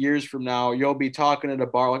 20 years from now, you'll be talking at a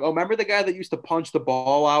bar like, oh, remember the guy that used to punch the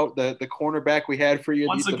ball out, the cornerback we had for you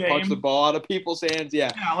that used to punch the ball out of people's hands? Yeah,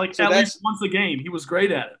 like so at least once a game. He was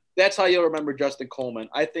great at it. That's how you'll remember Justin Coleman.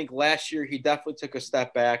 I think last year he definitely took a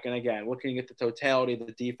step back. And again, looking at the totality of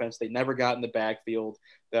the defense, they never got in the backfield.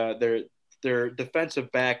 Their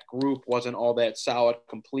defensive back group wasn't all that solid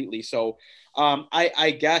completely. So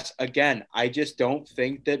I guess, again, I just don't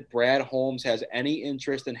think that Brad Holmes has any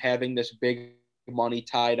interest in having this big money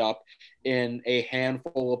tied up in a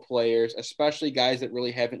handful of players, especially guys that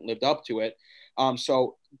really haven't lived up to it.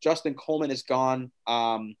 So Justin Coleman is gone.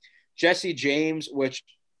 Jesse James, which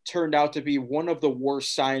turned out to be one of the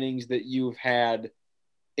worst signings that you've had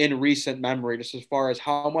in recent memory, just as far as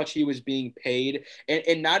how much he was being paid,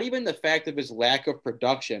 and not even the fact of his lack of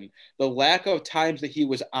production. The lack of times that he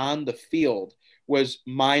was on the field was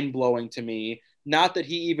mind-blowing to me. Not that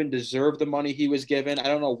he even deserved the money he was given. I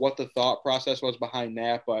don't know what the thought process was behind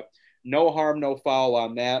that, but no harm, no foul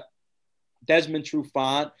on that. Desmond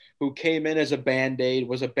Trufant, who came in as a Band-Aid,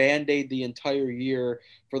 was a Band-Aid the entire year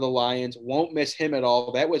for the Lions. Won't miss him at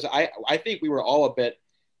all. That was, I think we were all a bit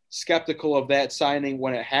skeptical of that signing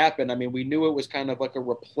when it happened. I mean, we knew it was kind of like a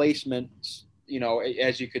replacement,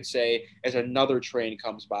 as you could say, as another train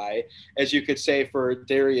comes by, as you could say for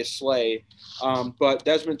Darius Slay. But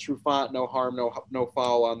Desmond Trufant, no harm, no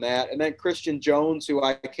foul on that. And then Christian Jones, who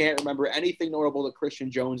I can't remember anything notable that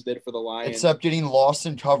Christian Jones did for the Lions. Except getting lost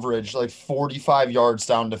in coverage like 45 yards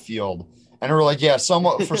down the field. And we're like, yeah,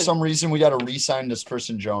 for some reason we got to re-sign this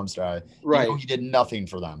Christian Jones guy. Right. He did nothing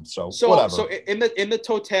for them. So whatever. So in the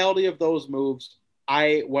totality of those moves,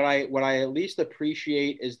 what I at least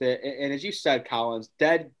appreciate is that, and as you said, Collins,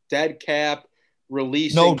 dead cap,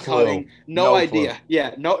 releasing, cutting, no idea. Clue.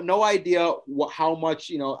 Yeah, no idea how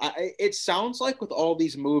much. It sounds like with all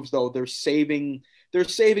these moves though, they're saving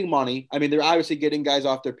money. I mean, they're obviously getting guys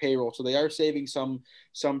off their payroll, so they are saving some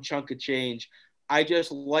chunk of change. I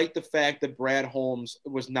just like the fact that Brad Holmes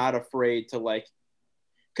was not afraid to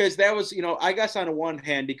because that was, I guess on one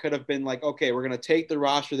hand, he could have been like, okay, we're going to take the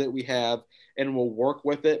roster that we have and we'll work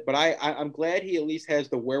with it. But I'm glad he at least has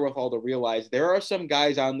the wherewithal to realize there are some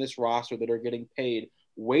guys on this roster that are getting paid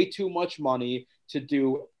way too much money to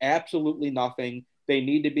do absolutely nothing. They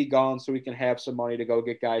need to be gone so we can have some money to go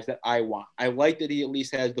get guys that I want. I like that he at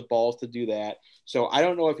least has the balls to do that. So I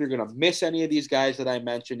don't know if you're going to miss any of these guys that I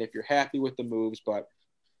mentioned, if you're happy with the moves, but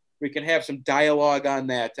we can have some dialogue on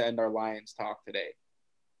that to end our Lions talk today.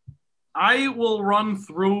 I will run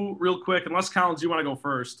through real quick, unless Collins, you want to go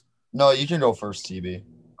first. No, you can go first, TB.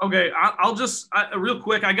 Okay, I'll just real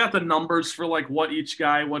quick. I got the numbers for what each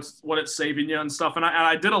guy, what it's saving you and stuff, and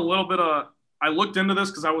I did a little bit of. I looked into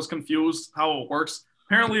this because I was confused how it works.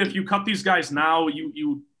 Apparently, if you cut these guys now,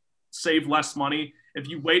 you save less money. If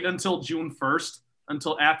you wait until June 1st,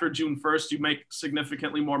 until after June 1st, you make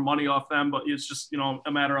significantly more money off them. But it's just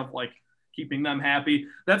a matter of keeping them happy.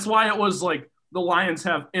 That's why it was the Lions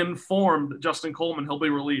have informed Justin Coleman he'll be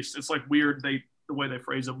released. It's weird the way they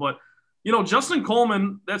phrase it, but Justin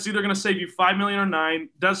Coleman, that's either going to save you $5 million or $9 million.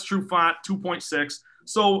 Des Trufant 2.6.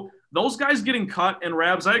 So those guys getting cut, and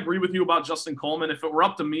Rabs, I agree with you about Justin Coleman. If it were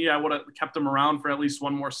up to me, I would have kept him around for at least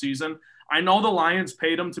one more season. I know the Lions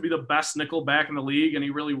paid him to be the best nickel back in the league, and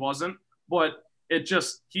he really wasn't. But it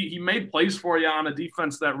just he made plays for you on a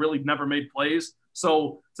defense that really never made plays.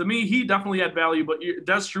 So to me, he definitely had value. But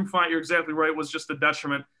Des Trufant, you're exactly right, was just a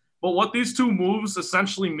detriment. But what these two moves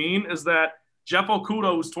essentially mean is that Jeff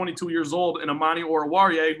Okudah, who's 22 years old, and Amani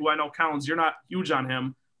Oruwariye, who I know, Collins, you're not huge on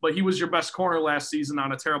him, but he was your best corner last season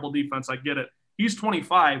on a terrible defense. I get it. He's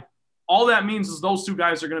 25. all that means is those two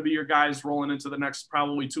guys are going to be your guys rolling into the next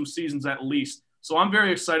probably 2 seasons at least. So I'm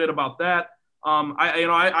very excited about that.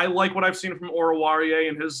 I like what I've seen from Oruwariye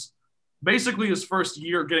and basically his first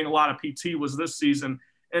year getting a lot of PT was this season.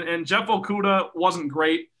 And Jeff Okuda wasn't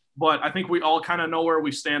great, but I think we all kind of know where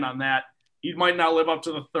we stand on that. He might not live up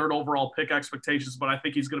to the 3rd overall pick expectations, but I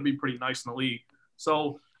think he's going to be pretty nice in the league.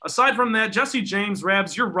 So aside from that, Jesse James,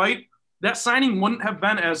 Rabs, you're right. That signing wouldn't have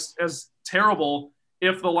been as terrible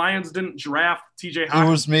if the Lions didn't draft TJ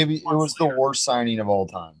Hawkins. It was the worst signing of all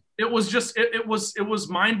time. It was just it was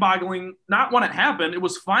mind-boggling. Not when it happened. It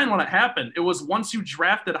was fine when it happened. It was once you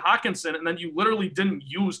drafted Hawkinson and then you literally didn't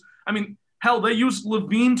use. I mean, hell, they used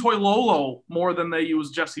Levine Toilolo more than they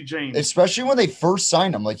used Jesse James. Especially when they first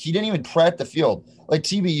signed him. Like, he didn't even track the field. Like,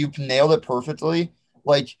 TB, you nailed it perfectly.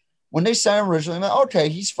 Like, when they signed him originally, I'm like, okay,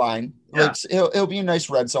 he's fine. Yeah. Like, it'll be a nice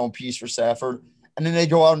red zone piece for Stafford. And then they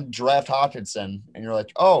go out and draft Hawkinson, and you're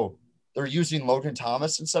like, oh, they're using Logan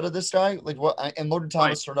Thomas instead of this guy? Like, what? And Logan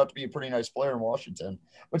Thomas turned out to be a pretty nice player in Washington.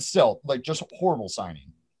 But still, like, just horrible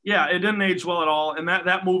signing. Yeah, it didn't age well at all. And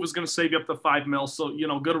that move is going to save you up to $5 million. So,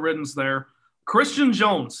 good riddance there. Christian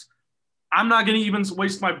Jones, I'm not going to even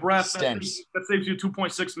waste my breath. That saves you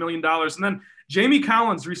 $2.6 million. And then Jamie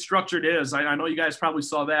Collins restructured his. I know you guys probably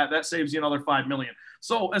saw that. That saves you another $5 million.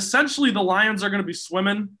 So essentially the Lions are going to be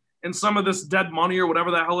swimming in some of this dead money or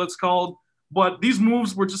whatever the hell it's called. But these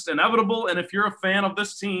moves were just inevitable. And if you're a fan of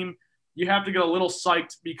this team, you have to get a little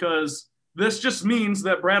psyched because this just means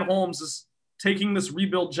that Brad Holmes is taking this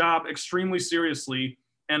rebuild job extremely seriously.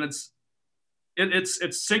 And it's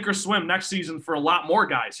sink or swim next season for a lot more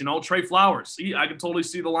guys. Trey Flowers. I can totally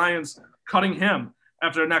see the Lions cutting him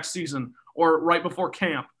after the next season or right before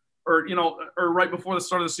camp or right before the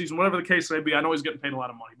start of the season, whatever the case may be. I know he's getting paid a lot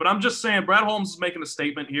of money. But I'm just saying Brad Holmes is making a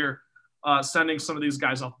statement here, sending some of these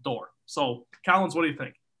guys out the door. So, Collins, what do you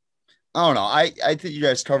think? I don't know. I think you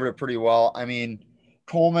guys covered it pretty well. I mean,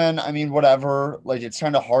 Coleman, whatever. Like, it's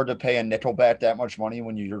kind of hard to pay a nickelback that much money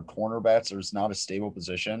when your cornerbacks are not a stable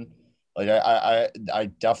position. Like,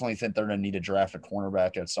 I definitely think they're going to need to draft a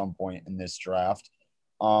cornerback at some point in this draft.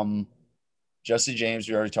 Jesse James,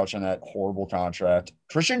 we already touched on that horrible contract.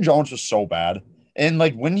 Christian Jones was so bad. And,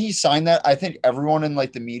 like, when he signed that, I think everyone in,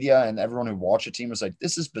 like, the media and everyone who watched the team was like,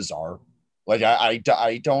 this is bizarre. Like, I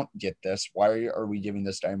don't get this. Why are we giving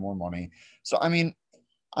this guy more money? So, I mean,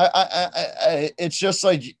 it's just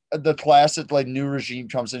like the classic, like, new regime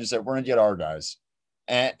comes in and said, we're going to get our guys.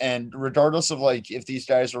 And regardless of, like, if these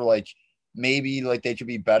guys were, like, maybe, like, they could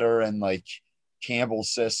be better in, like, Campbell's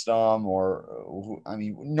system or,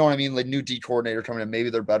 you know what I mean? Like, new D coordinator coming in, maybe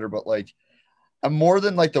they're better, but, like, more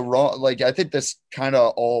than, like, I think this kind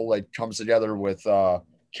of all, like, comes together with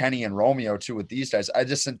Kenny and Romeo, too, with these guys. I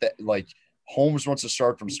just think that, like, Holmes wants to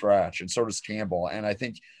start from scratch, and so does Campbell. And I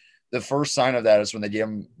think the first sign of that is when they gave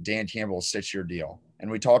him Dan Campbell a 6-year deal.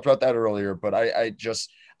 And we talked about that earlier, but I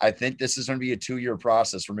think this is going to be a 2-year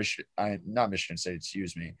process for not Michigan State,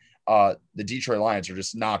 excuse me. The Detroit Lions are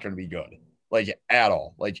just not going to be good, like, at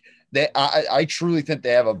all. Like, I truly think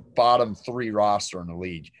they have a bottom 3 roster in the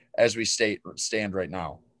league as we stand right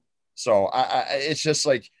now. So it's just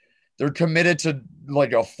like they're committed to,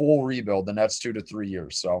 like, a full rebuild the next 2 to 3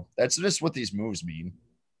 years. So that's just what these moves mean.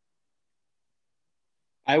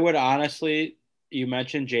 I would honestly, you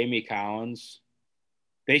mentioned Jamie Collins.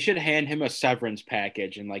 They should hand him a severance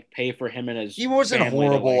package and, like, pay for him and his. He wasn't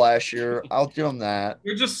horrible last year. I'll give him that.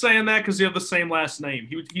 You're just saying that because you have the same last name.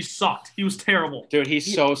 He sucked. He was terrible. Dude,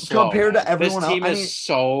 he's so slow. Compared to everyone else. This team is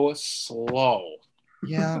so slow.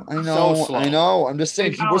 Yeah, I know. So I know. I'm just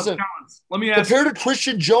saying, he wasn't. Let me ask. Compared to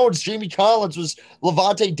Christian Jones, Jamie Collins was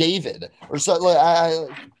Levante David or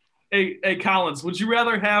something. Hey, Collins, would you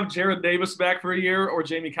rather have Jared Davis back for a year or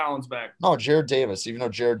Jamie Collins back? No, Jared Davis. Even though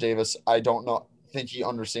Jared Davis, I don't think he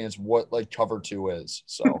understands what, like, cover 2 is.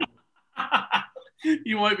 So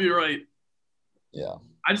you might be right. Yeah.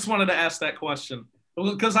 I just wanted to ask that question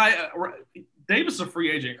because Davis is a free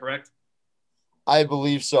agent, correct? I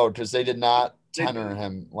believe so, because they did not tenor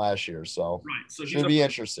him last year. So, right. So should be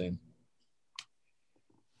interesting.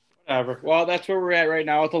 Whatever. Well, that's where we're at right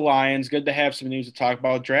now with the Lions. Good to have some news to talk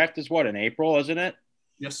about. Draft is what, in April, isn't it?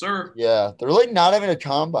 Yes, sir. Yeah. They're, like, not having a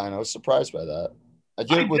combine. I was surprised by that. I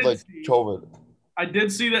get it with, like, COVID. I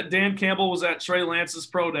did see that Dan Campbell was at Trey Lance's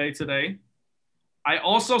pro day today. I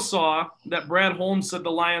also saw that Brad Holmes said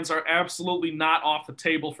the Lions are absolutely not off the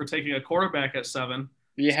table for taking a quarterback at 7.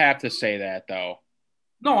 You have to say that, though.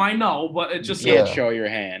 No, I know, but it just can't show your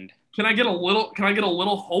hand. Can I get a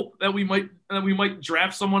little hope that we might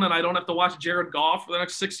draft someone and I don't have to watch Jared Goff for the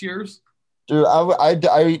next 6 years? Dude,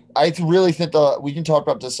 I really think we can talk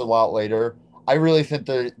about this a lot later. I really think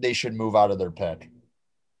they should move out of their pick.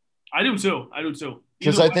 I do too.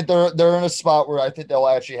 Because I think they're in a spot where I think they'll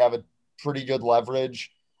actually have a pretty good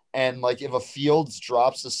leverage. And like if a Fields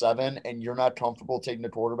drops to 7 and you're not comfortable taking the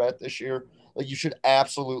quarterback this year, like you should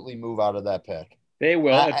absolutely move out of that pick. They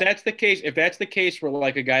will. If that's the case where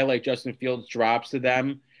like a guy like Justin Fields drops to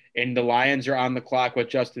them and the Lions are on the clock with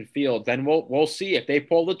Justin Fields, then we'll see. If they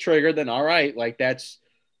pull the trigger, then all right, like that's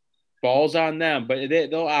balls on them. But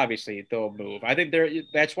they'll move. I think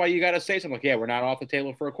that's why you got to say something like, yeah, we're not off the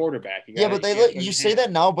table for a quarterback. You say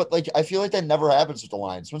that now, but like I feel like that never happens with the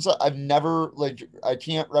Lions. I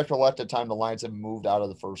can't recollect a time the Lions have moved out of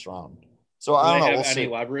the first round. So I don't know. We'll see.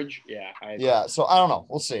 Leverage? Yeah. Yeah. So I don't know.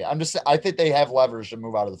 We'll see. I think they have leverage to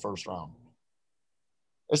move out of the first round,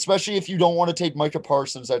 especially if you don't want to take Micah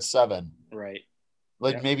Parsons at 7. Right.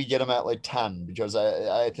 Maybe get him at like 10, because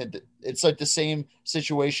I think that it's like the same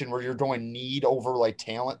situation where you're going need over like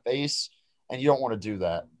talent base, and you don't want to do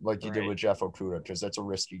that like you did with Jeff Okudah, because that's a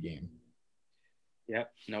risky game.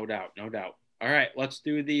 Yep. No doubt. All right, let's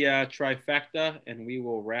do the trifecta, and we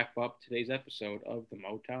will wrap up today's episode of the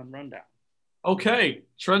Motown Rundown. Okay,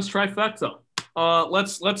 Trent's trifecta.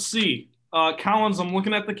 Let's see. Collins, I'm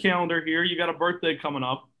looking at the calendar here. You got a birthday coming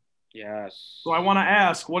up. Yes. So I want to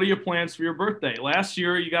ask, what are your plans for your birthday? Last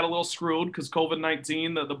year you got a little screwed because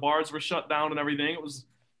COVID-19, the bars were shut down and everything. It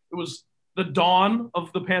was the dawn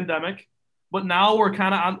of the pandemic, but now we're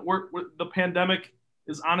kind of on. The pandemic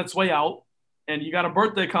is on its way out, and you got a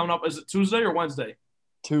birthday coming up. Is it Tuesday or Wednesday?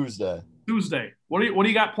 Tuesday. What do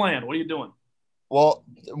you got planned? What are you doing? Well,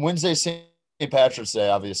 Wednesday, St. Patrick's Day,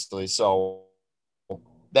 obviously. So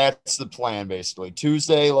that's the plan, basically.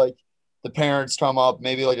 Tuesday, like the parents come up,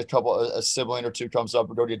 maybe like a sibling or two comes up,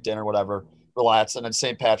 or go get dinner, whatever, relax, and then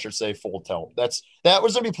St. Patrick's Day full tilt. That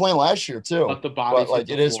was gonna be playing last year too. But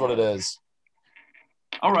like it is what it is.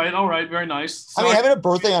 All right, very nice. So, I mean, having a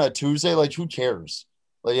birthday on a Tuesday, like who cares?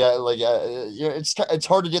 It's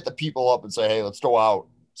hard to get the people up and say, hey, let's go out.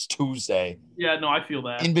 It's Tuesday. Yeah, no, I feel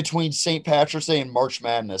that. In between St. Patrick's Day and March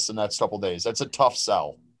Madness in the next couple days. That's a tough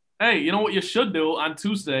sell. Hey, you know what you should do on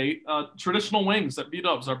Tuesday? Traditional wings at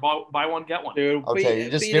B-Dubs are buy one, get one. Dude, okay,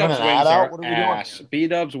 you're just giving an ad out? What are we doing?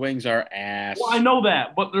 B-Dubs wings are ass. Well, I know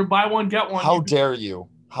that, but they're buy one, get one. How dare you?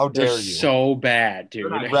 They're so bad,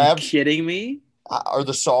 dude. Are you kidding me? Are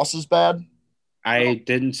the sauces bad? I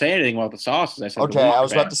didn't say anything about the sauces. I said I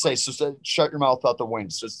was about to say, so shut your mouth about the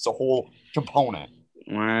wings. It's a whole component.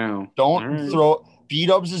 Wow. Don't throw –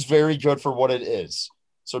 B-Dubs is very good for what it is.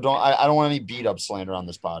 So I don't want any beat-up slander on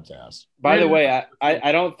this podcast. By the way,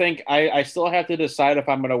 I don't think – I still have to decide if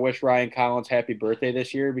I'm going to wish Ryan Collins happy birthday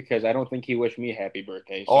this year, because I don't think he wished me happy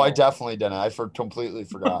birthday. So. Oh, I definitely didn't. I completely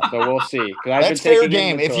forgot. So we'll see. That's fair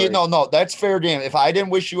game. That's fair game. If I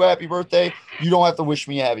didn't wish you happy birthday, you don't have to wish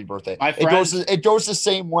me a happy birthday. It goes the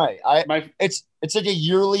same way. It's like a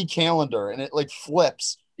yearly calendar, and it like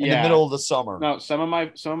flips in the middle of the summer. No, some of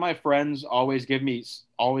my friends always give me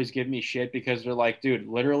shit because they're like, dude,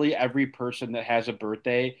 literally every person that has a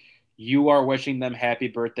birthday, you are wishing them happy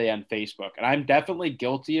birthday on Facebook. And I'm definitely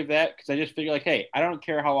guilty of that, because I just figure like, hey, I don't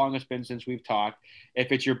care how long it's been since we've talked.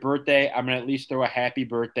 If it's your birthday, I'm gonna at least throw a happy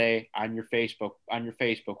birthday on your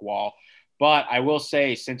Facebook wall. But I will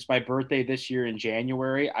say, since my birthday this year in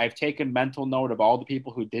January, I've taken mental note of all the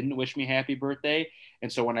people who didn't wish me happy birthday.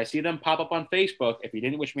 And so when I see them pop up on Facebook, if you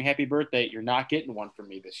didn't wish me happy birthday, you're not getting one from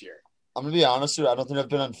me this year. I'm going to be honest with you. I don't think I've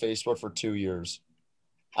been on Facebook for 2 years.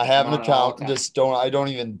 I have an account. I don't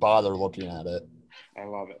even bother looking at it. I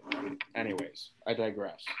love it. Anyways, I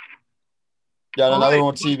digress. Got another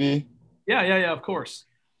one, TB? Yeah, of course.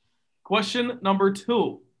 Question number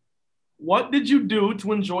 2. What did you do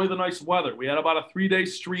to enjoy the nice weather? We had about a 3-day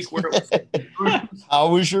streak where it was How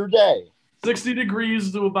was your day? 60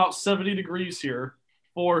 degrees to about 70 degrees here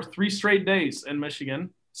for 3 straight days in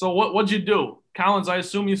Michigan. So what'd you do? Collins, I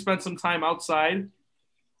assume you spent some time outside.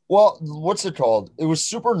 Well, what's it called? It was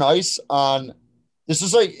super nice this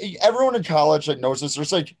is like everyone in college like knows this.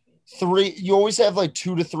 There's like you always have like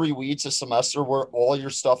 2 to 3 weeks a semester where all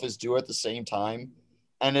your stuff is due at the same time.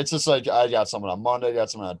 And it's just like, I got something on Monday,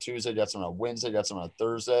 got something on Tuesday, got something on Wednesday, got something on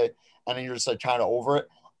Thursday. And then you're just like kind of over it.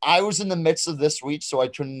 I was in the midst of this week, so I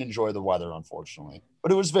couldn't enjoy the weather, unfortunately.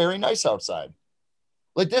 But it was very nice outside.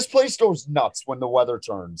 Like, this place goes nuts when the weather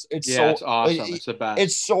turns. It's awesome. It's the best.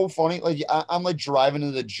 It's so funny. Like, I'm like driving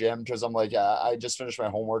to the gym because I'm like, I just finished my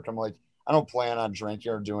homework. I'm like, I don't plan on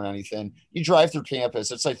drinking or doing anything. You drive through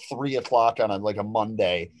campus. It's like 3:00 on a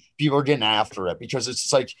Monday. People are getting after it because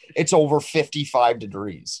it's like it's over 55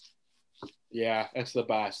 degrees. Yeah, that's the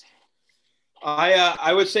best.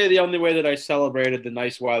 I would say the only way that I celebrated the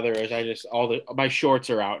nice weather is my shorts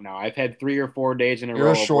are out now. I've had 3 or 4 days in a You're a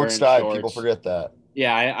row of shorts wearing guy. People shorts. forget that.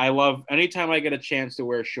 Yeah, I love anytime I get a chance to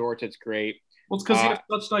wear shorts. It's great. Well, it's because you have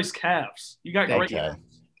such nice calves. You got Thank great you. Okay.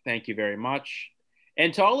 calves. Thank you very much.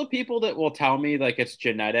 And to all the people that will tell me like it's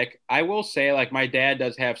genetic, I will say like my dad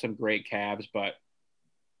does have some great calves, but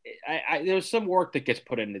there's some work that gets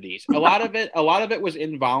put into these. A lot of it was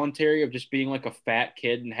involuntary of just being like a fat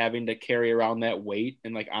kid and having to carry around that weight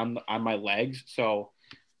and like on my legs. So,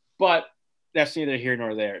 but that's neither here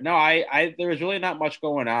nor there. No, there was really not much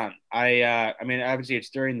going on. I mean, obviously it's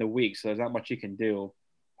during the week, so there's not much you can do.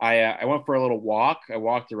 I went for a little walk. I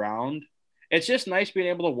walked around. It's just nice being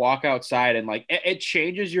able to walk outside and like it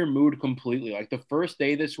changes your mood completely. Like the first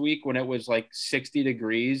day this week when it was like 60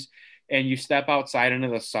 degrees and you step outside into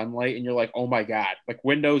the sunlight and you're like, oh my God, like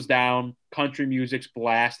windows down, country music's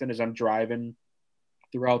blasting as I'm driving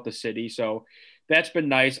throughout the city. So that's been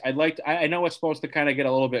nice. I know it's supposed to kind of get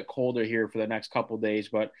a little bit colder here for the next couple of days,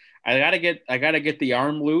 but I gotta get the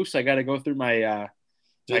arm loose. I gotta go through my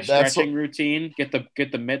Dude, that's stretching routine, get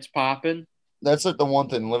the mitts popping. that's like the one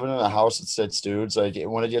thing living in a house that sits dudes. Like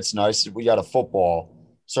when it gets nice, we got a football.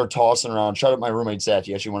 Start tossing around. Shout out my roommate Zach.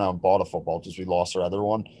 He actually went out and bought a football because we lost our other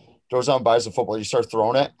one. Goes out and buys a football. You start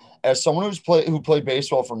throwing it. As someone who played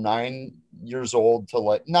baseball from 9 years old to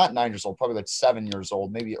like not 9 years old, probably like 7 years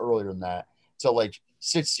old, maybe earlier than that, to like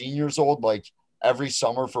 16 years old, like every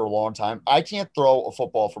summer for a long time. I can't throw a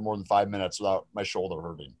football for more than 5 minutes without my shoulder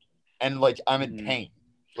hurting, and like I'm in pain.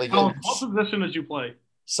 Like Colin, what position did you play?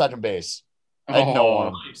 second base. I had no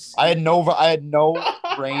arm. Nice. I had no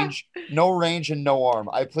range, and no arm.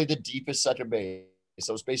 I played the deepest second base.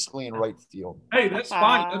 So I was basically in right field. Hey, that's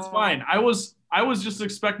fine. That's fine. I was just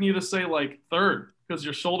expecting you to say like third because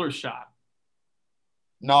your shoulder's shot.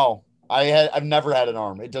 No, I've never had an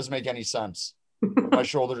arm. It doesn't make any sense. My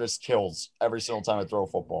shoulder just kills every single time I throw a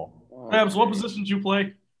football. Babs, what position did you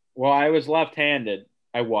play? Well, I was left-handed.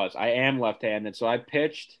 I am left-handed. So I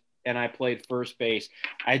pitched and I played first base.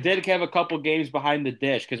 I did have a couple games behind the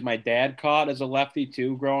dish because my dad caught as a lefty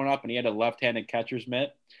too growing up, and he had a left-handed catcher's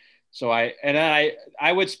mitt. So I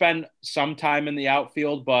would spend some time in the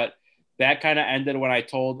outfield, but that kind of ended when I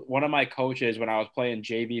told one of my coaches when I was playing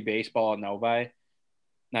JV baseball at Novi.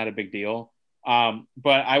 Not a big deal.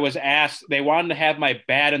 But I was asked, they wanted to have my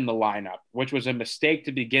bat in the lineup, which was a mistake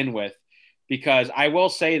to begin with, because I will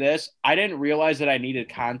say this, I didn't realize that I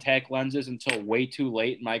needed contact lenses until way too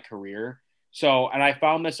late in my career. So, and I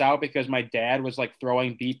found this out because my dad was like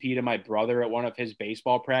throwing BP to my brother at one of his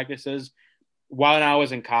baseball practices while I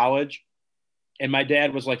was in college. And my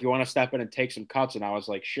dad was like, you want to step in and take some cuts? And I was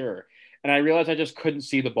like, sure. And I realized I just couldn't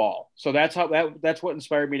see the ball. So that's what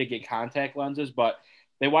inspired me to get contact lenses. But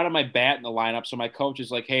they wanted my bat in the lineup. So my coach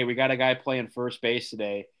is like, hey, we got a guy playing first base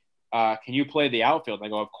today. Can you play the outfield? And I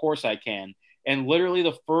go, of course I can. And literally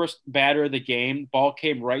the first batter of the game, ball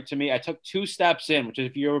came right to me. I took 2 steps in, which is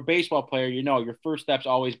if you're a baseball player, you know your first step's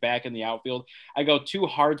always back in the outfield. I go 2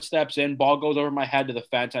 hard steps in, ball goes over my head to the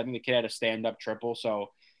fence. I think the kid had a stand-up triple.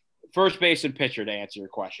 So first base and pitcher to answer your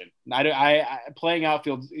question. I playing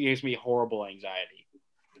outfield gives me horrible anxiety.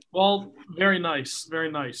 Well, very nice,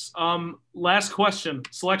 very nice. Last question.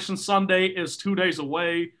 Selection Sunday is 2 days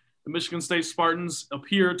away. The Michigan State Spartans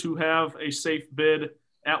appear to have a safe bid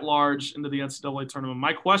at large into the NCAA tournament.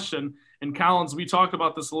 My question, and Collins, we talked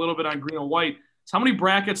about this a little bit on Green and White, is how many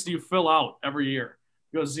brackets do you fill out every year?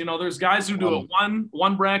 Because, you know, there's guys who do it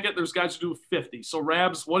one bracket, there's guys who do 50. So,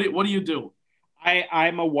 Rabs, what do you do?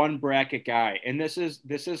 I'm a one bracket guy, and this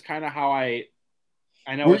is kind of how I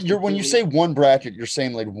know When you say one bracket, you're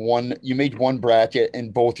saying like you made one bracket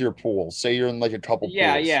in both your pools. Say you're in like a couple pools.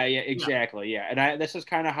 Yeah, exactly. Yeah. And this is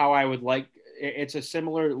kind of how I would like it's a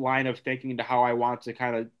similar line of thinking to how I want to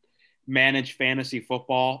kind of manage fantasy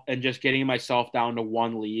football and just getting myself down to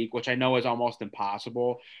one league, which I know is almost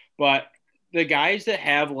impossible. But the guys that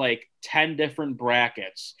have like 10 different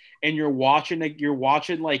brackets and you're watching like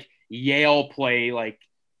Yale play like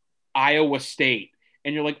Iowa State,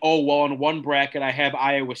 and you're like, oh well, in one bracket I have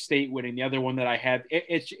Iowa State winning, the other one that I have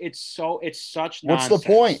it's such nonsense. What's the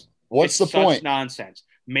point? What's the point? Nonsense.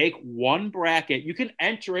 Make one bracket. You can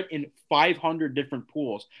enter it in 500 different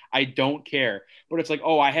pools. I don't care. But it's like,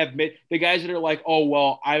 oh, I have the guys that are like, oh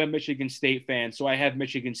well, I'm a Michigan State fan, so I have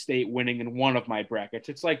Michigan State winning in one of my brackets.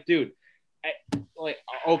 It's like, dude.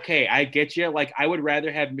 Okay, I get you. Like, I would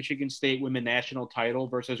rather have Michigan State win the national title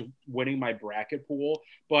versus winning my bracket pool,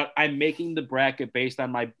 but I'm making the bracket based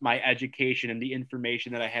on my education and the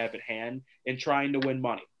information that I have at hand and trying to win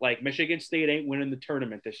money. Like, Michigan State ain't winning the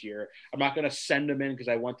tournament this year. I'm not going to send them in because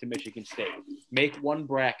I went to Michigan State. Make one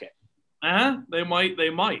bracket. They might.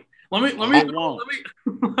 Let me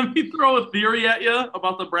let me throw a theory at you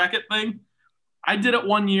about the bracket thing. I did it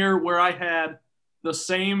one year where I had the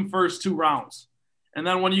same first 2 rounds. And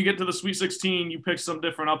then when you get to the Sweet 16, you pick some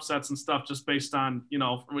different upsets and stuff just based on,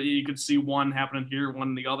 you could see one happening here,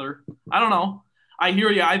 one the other. I don't know. I hear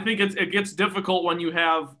you. I think it gets difficult when you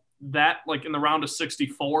have that like in the round of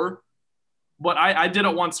 64. But I did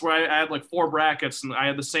it once where I had like 4 brackets and I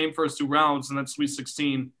had the same first 2 rounds and then Sweet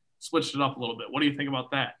 16 switched it up a little bit. What do you think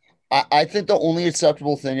about that? I think the only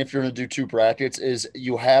acceptable thing if you're going to do 2 brackets is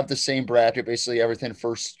you have the same bracket, basically everything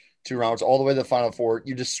first 2 rounds, all the way to the final 4.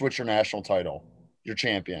 You just switch your national title, your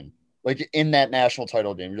champion. Like in that national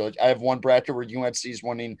title game, you're like, I have one bracket where UNC's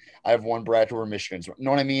winning. I have one bracket where Michigan's winning. You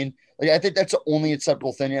know what I mean? Like, I think that's the only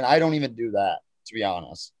acceptable thing. And I don't even do that, to be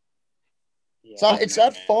honest. Yeah, it's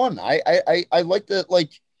not fun. I like the,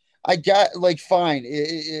 like, I got like fine.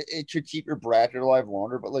 It should keep your bracket alive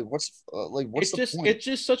longer, but like, what's the point? It's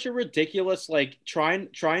just such a ridiculous like trying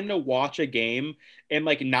to watch a game and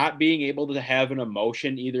like not being able to have an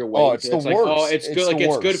emotion either way. Oh, it's the like, worst. oh, it's good. Like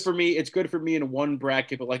it's good worst. for me. It's good for me in one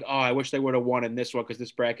bracket, but like, oh, I wish they would have won in this one because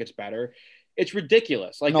this bracket's better. It's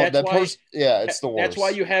ridiculous. Like no, it's the worst. That's why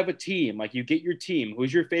you have a team. Like you get your team.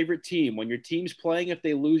 Who's your favorite team? When your team's playing, if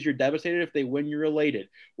they lose, you're devastated. If they win, you're elated.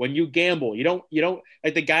 When you gamble, you don't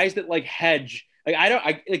like the guys that like hedge. Like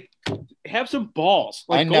I like have some balls.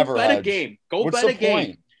 Like go bet a game. Go bet a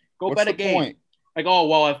game. Go bet a game. Like, oh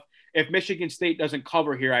well, if Michigan State doesn't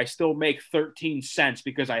cover here, I still make 13 cents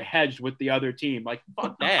because I hedged with the other team. Like,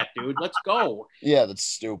 fuck that, dude. Let's go. Yeah, that's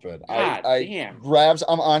stupid. God damn. Rabs,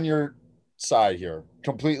 I'm on your side here.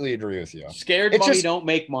 Completely agree with you. Scared money don't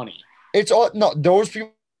make money. It's all no. Those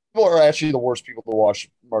people are actually the worst people to watch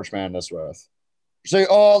March Madness with. Say,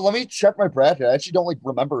 oh, let me check my bracket. I actually don't like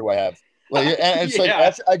remember who I have. Like, and it's like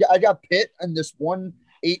I got Pitt in this 1,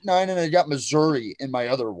 8, 9, and I got Missouri in my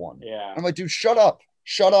other one. Yeah, I'm like, dude, shut up.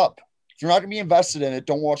 If you're not gonna be invested in it,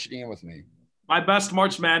 don't watch the game with me. My best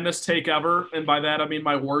March Madness take ever, and by that I mean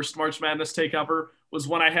my worst March Madness take ever, was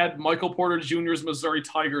when I had Michael Porter Jr.'s Missouri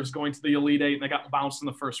Tigers going to the Elite Eight, and they got bounced in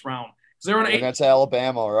the first round. They were an 8. And that's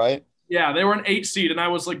Alabama, right? Yeah, they were an 8 seed, and I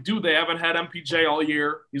was like, dude, they haven't had MPJ all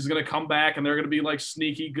year. He's gonna come back, and they're gonna be like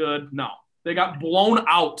sneaky good. No, they got blown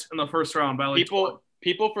out in the first round by like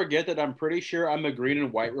People forget that I'm pretty sure I'm a green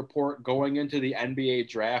and white report going into the NBA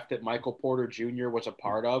draft that Michael Porter Jr. was a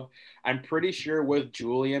part of. I'm pretty sure with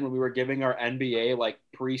Julian, when we were giving our NBA like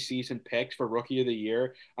preseason picks for Rookie of the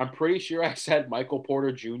Year, I'm pretty sure I said Michael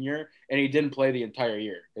Porter Jr. and he didn't play the entire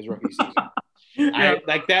year his rookie season. Yeah.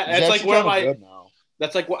 That's like one of my.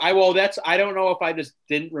 That's like I don't know if I just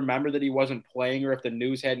didn't remember that he wasn't playing or if the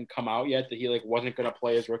news hadn't come out yet that he like wasn't going to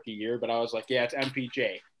play his rookie year, but I was like, yeah, it's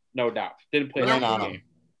MPJ. No doubt. Didn't play that game.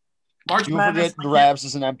 March Madness. Rabs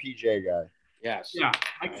is an MPJ guy. Yes. Yeah.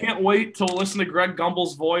 I can't wait to listen to Greg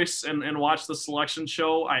Gumbel's voice and watch the selection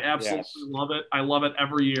show. I absolutely love it. I love it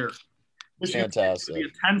every year. Fantastic. It'll be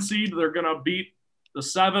a 10 seed. They're gonna beat the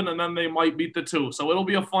 7, and then they might beat the 2. So it'll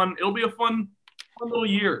be a fun little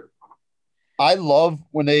year. I love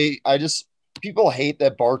when people hate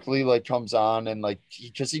that Barkley like comes on and like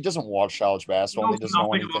because he doesn't watch college basketball. He doesn't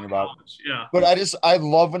know anything about it. Yeah. But I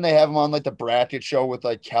love when they have him on like the bracket show with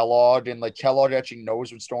like Kellogg and like Kellogg actually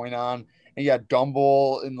knows what's going on. And you got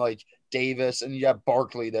Dumble and like Davis and you got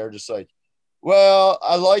Barkley there just like, well,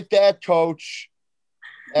 I like that, coach.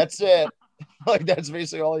 That's it. Like that's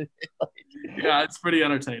basically all he like. Yeah, it's pretty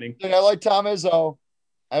entertaining. And I like Tom Izzo.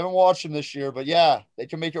 I haven't watched him this year, but yeah, they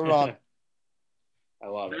can make it run. I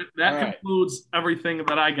love it. That concludes everything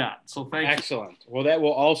that I got. So thank you. Excellent. Well, that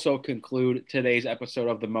will also conclude today's episode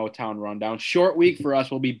of the Motown Rundown. Short week for us.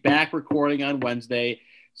 We'll be back recording on Wednesday.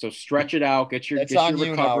 So stretch it out. Get your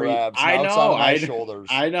recovery. Now, I know. It's on my shoulders.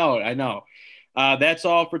 I know. That's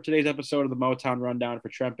all for today's episode of the Motown Rundown. For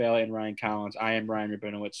Trent Bailey and Ryan Collins, I am Ryan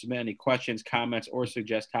Rabinowitz. Submit any questions, comments, or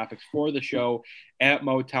suggest topics for the show at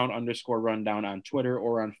Motown_Rundown on Twitter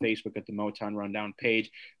or on Facebook at the Motown Rundown page.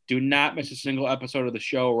 Do not miss a single episode of the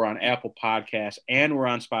show. We're on Apple Podcasts and we're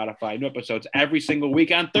on Spotify. New episodes every single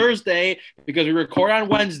week on Thursday because we record on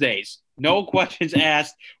Wednesdays. No questions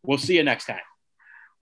asked. We'll see you next time.